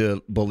me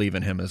to believe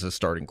in him as a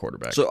starting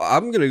quarterback. So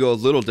I'm going to go a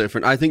little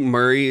different. I think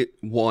Murray,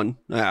 1.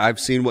 I've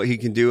seen what he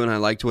can do, and I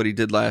liked what he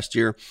did last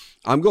year.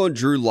 I'm going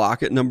Drew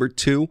Lock at number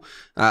 2.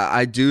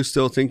 I do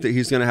still think that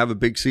he's going to have a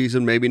big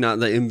season, maybe not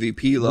the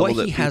MVP level what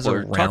that he has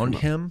around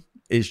him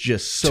is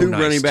just so 2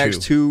 nice running backs,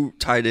 too. 2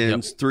 tight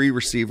ends, 3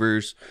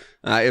 receivers.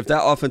 If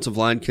that offensive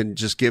line can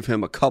just give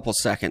him a couple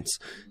seconds,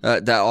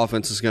 that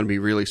offense is going to be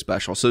really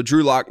special. So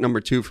Drew Lock,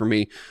 number 2 for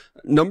me.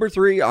 Number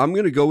 3, I'm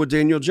going to go with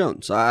Daniel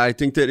Jones. I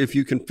think that if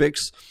you can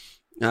fix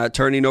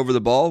turning over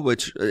the ball,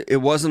 which it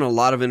wasn't a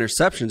lot of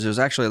interceptions, it was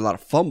actually a lot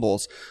of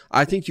fumbles,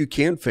 I think you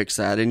can fix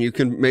that. And you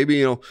can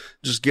maybe,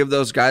 just give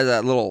those guys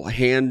that little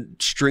hand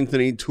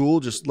strengthening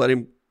tool, just let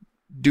him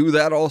do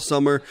that all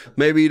summer.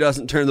 Maybe he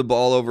doesn't turn the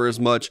ball over as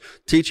much.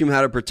 Teach him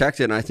how to protect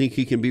it, and I think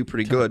he can be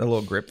pretty good. A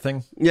little grip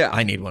thing? Yeah.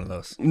 I need one of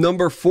those.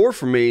 Number 4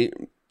 for me,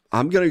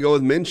 I'm going to go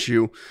with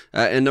Minshew.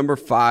 And number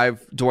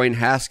 5, Dwayne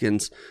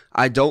Haskins.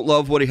 I don't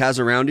love what he has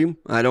around him.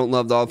 I don't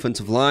love the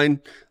offensive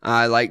line.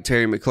 I like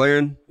Terry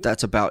McLaurin.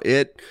 That's about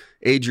it.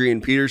 Adrian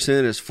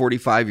Peterson is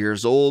 45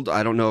 years old.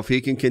 I don't know if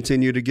he can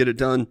continue to get it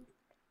done.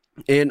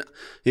 And,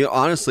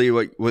 honestly,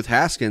 with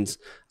Haskins,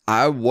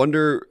 I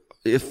wonder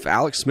if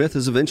Alex Smith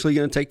is eventually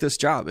going to take this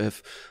job.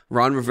 If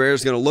Ron Rivera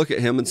is going to look at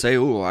him and say,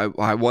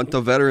 I want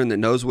the veteran that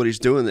knows what he's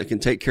doing, that can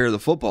take care of the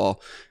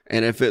football.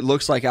 And if it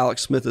looks like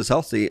Alex Smith is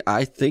healthy,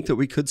 I think that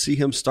we could see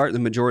him start the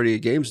majority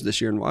of games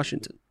this year in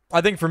Washington.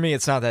 I think for me,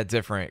 it's not that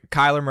different.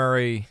 Kyler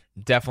Murray,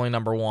 definitely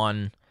number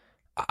 1.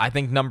 I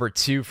think number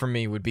 2 for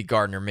me would be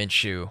Gardner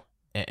Minshew.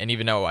 And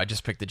even though I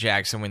just picked the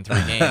Jags to win 3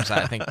 games,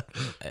 I think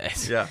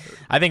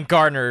I think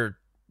Gardner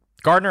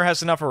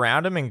has enough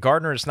around him, and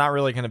Gardner is not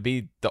really going to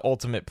be the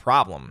ultimate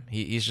problem.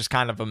 He's just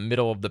kind of a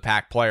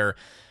middle-of-the-pack player.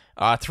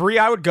 3,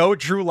 I would go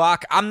Drew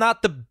Lock. I'm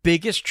not the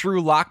biggest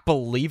Drew Lock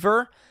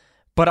believer,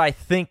 but I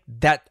think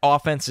that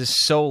offense is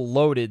so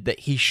loaded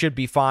that he should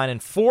be fine.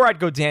 And 4, I'd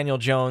go Daniel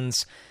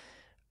Jones.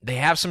 They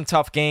have some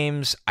tough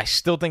games. I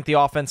still think the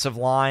offensive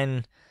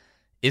line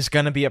is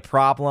going to be a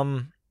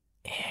problem.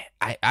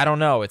 I don't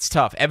know. It's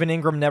tough. Evan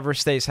Ingram never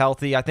stays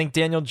healthy. I think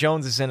Daniel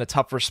Jones is in a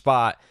tougher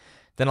spot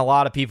than a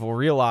lot of people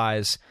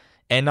realize.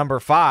 And number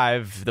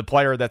 5, the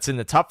player that's in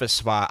the toughest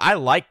spot, I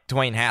like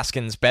Dwayne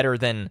Haskins better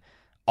than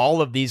all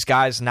of these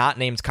guys not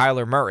named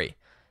Kyler Murray.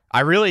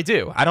 I really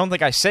do. I don't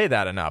think I say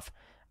that enough.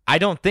 I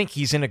don't think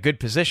he's in a good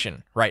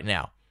position right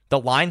now. The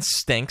line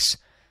stinks.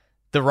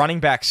 The running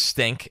backs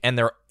stink, and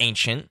they're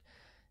ancient.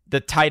 The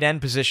tight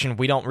end position,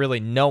 we don't really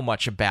know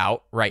much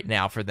about right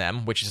now for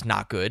them, which is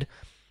not good.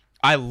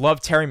 I love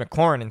Terry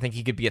McLaurin and think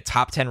he could be a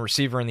top 10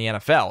 receiver in the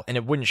NFL, and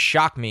it wouldn't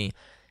shock me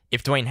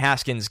if Dwayne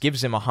Haskins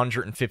gives him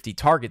 150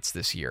 targets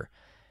this year.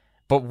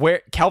 But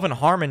where Kelvin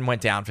Harmon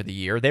went down for the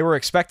year, they were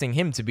expecting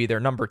him to be their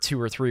number 2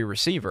 or 3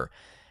 receiver.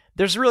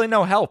 There's really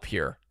no help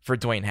here for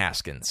Dwayne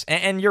Haskins.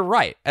 And you're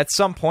right. At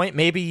some point,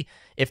 maybe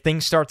if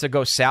things start to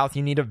go south,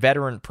 you need a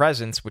veteran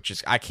presence, which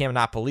is, I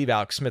cannot believe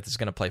Alex Smith is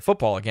going to play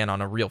football again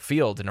on a real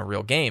field in a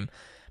real game.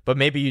 But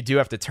maybe you do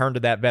have to turn to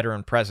that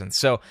veteran presence.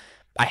 So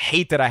I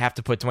hate that I have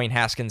to put Dwayne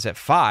Haskins at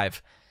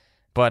 5,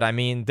 but I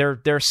mean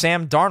they're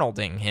Sam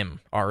Darnolding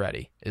him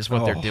already is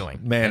what they're doing.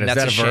 Man, and is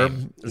that's that a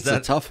verb? It's a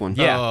tough one.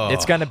 Yeah,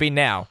 It's going to be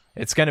now.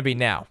 It's going to be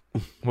now.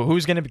 Well,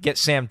 who's going to get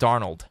Sam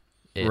Darnold?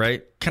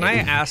 Right. Can I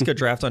ask a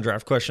draft on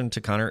draft question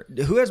to Connor?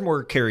 Who has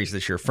more carries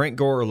this year, Frank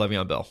Gore or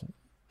Le'Veon Bell?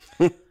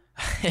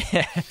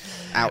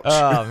 Ouch.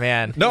 Oh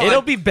man, No,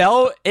 it'll be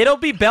Bell. It'll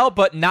be Bell,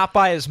 but not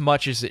by as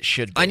much as it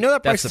should be. I know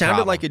that probably That's the sounded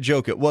problem. like a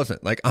joke. It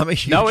wasn't. Like, I'm a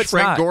huge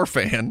Frank not. Gore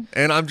fan,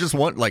 and I'm just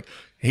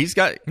he's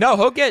got. No,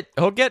 he'll get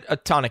a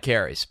ton of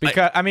carries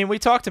because I mean we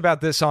talked about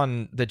this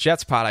on the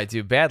Jets pod I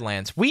do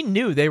Badlands. We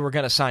knew they were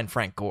going to sign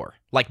Frank Gore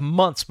like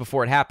months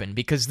before it happened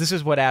because this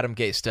is what Adam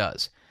Gase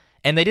does,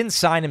 and they didn't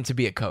sign him to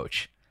be a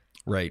coach.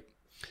 Right.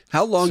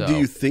 How long do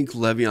you think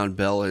Le'Veon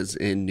Bell is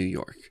in New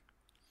York?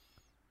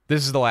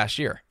 This is the last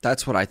year.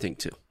 That's what I think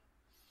too.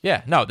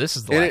 Yeah, no, this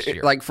is the last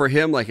year. Like for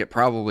him, like it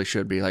probably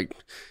should be. Like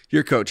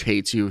your coach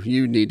hates you.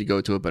 You need to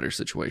go to a better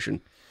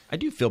situation. I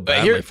do feel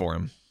badly for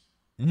him.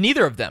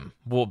 Neither of them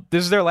will.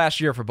 This is their last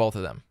year for both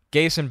of them.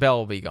 Gase and Bell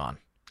will be gone.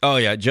 Oh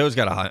yeah, Joe's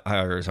got to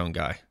hire his own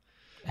guy.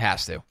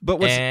 Has to.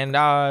 But and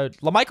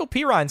LaMichael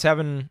Pirine's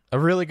having a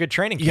really good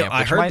training camp. Yeah,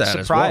 I which heard might that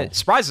as well.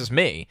 surprises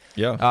me.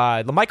 Yeah.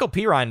 LaMichael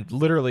Pirine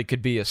literally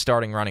could be a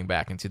starting running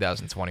back in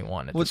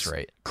 2021 at this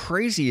rate.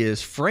 Crazy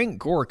is Frank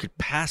Gore could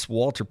pass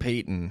Walter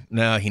Payton.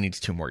 No, he needs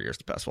 2 more years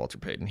to pass Walter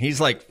Payton.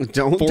 He's like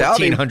Don't doubt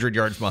him. 1,400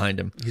 yards behind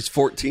him. He's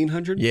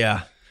 1,400.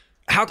 Yeah.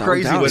 How Don't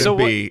crazy doubt would it. it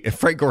be if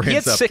Frank Gore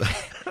hits up?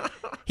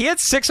 He had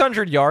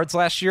 600 yards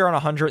last year on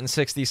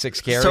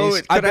 166 carries. So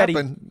it could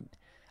happen.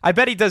 I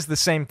bet he does the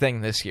same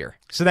thing this year.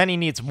 So then he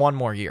needs 1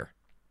 more year,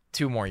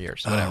 2 more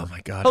years, whatever. Oh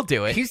my God, he'll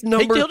do it. He's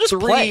number He'll just 3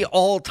 play.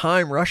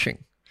 all-time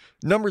rushing.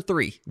 Number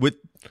 3 with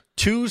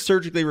 2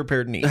 surgically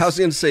repaired knees. I was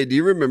going to say, do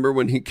you remember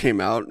when he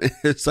came out?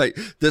 It's like,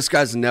 this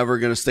guy's never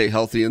going to stay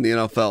healthy in the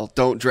NFL.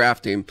 Don't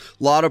draft him.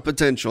 A lot of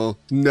potential.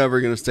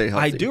 Never going to stay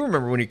healthy. I do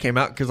remember when he came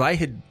out because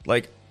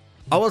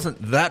I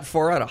wasn't that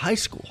far out of high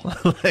school.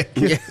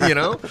 You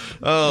know?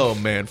 Oh,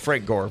 man.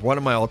 Frank Gore, one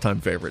of my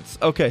all-time favorites.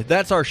 Okay,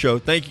 that's our show.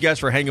 Thank you guys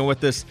for hanging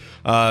with us.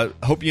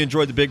 Hope you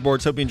enjoyed the big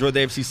boards. Hope you enjoyed the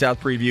AFC South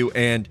preview.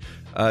 And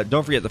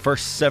don't forget, the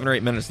first 7 or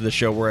 8 minutes of the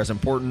show were as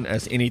important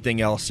as anything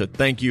else. So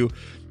thank you,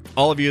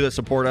 all of you that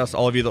support us,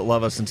 all of you that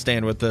love us and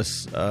stand with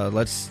us.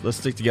 Let's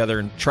stick together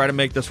and try to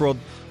make this world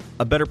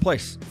a better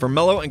place. For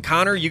Mello and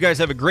Connor, you guys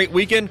have a great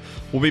weekend.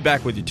 We'll be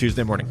back with you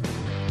Tuesday morning.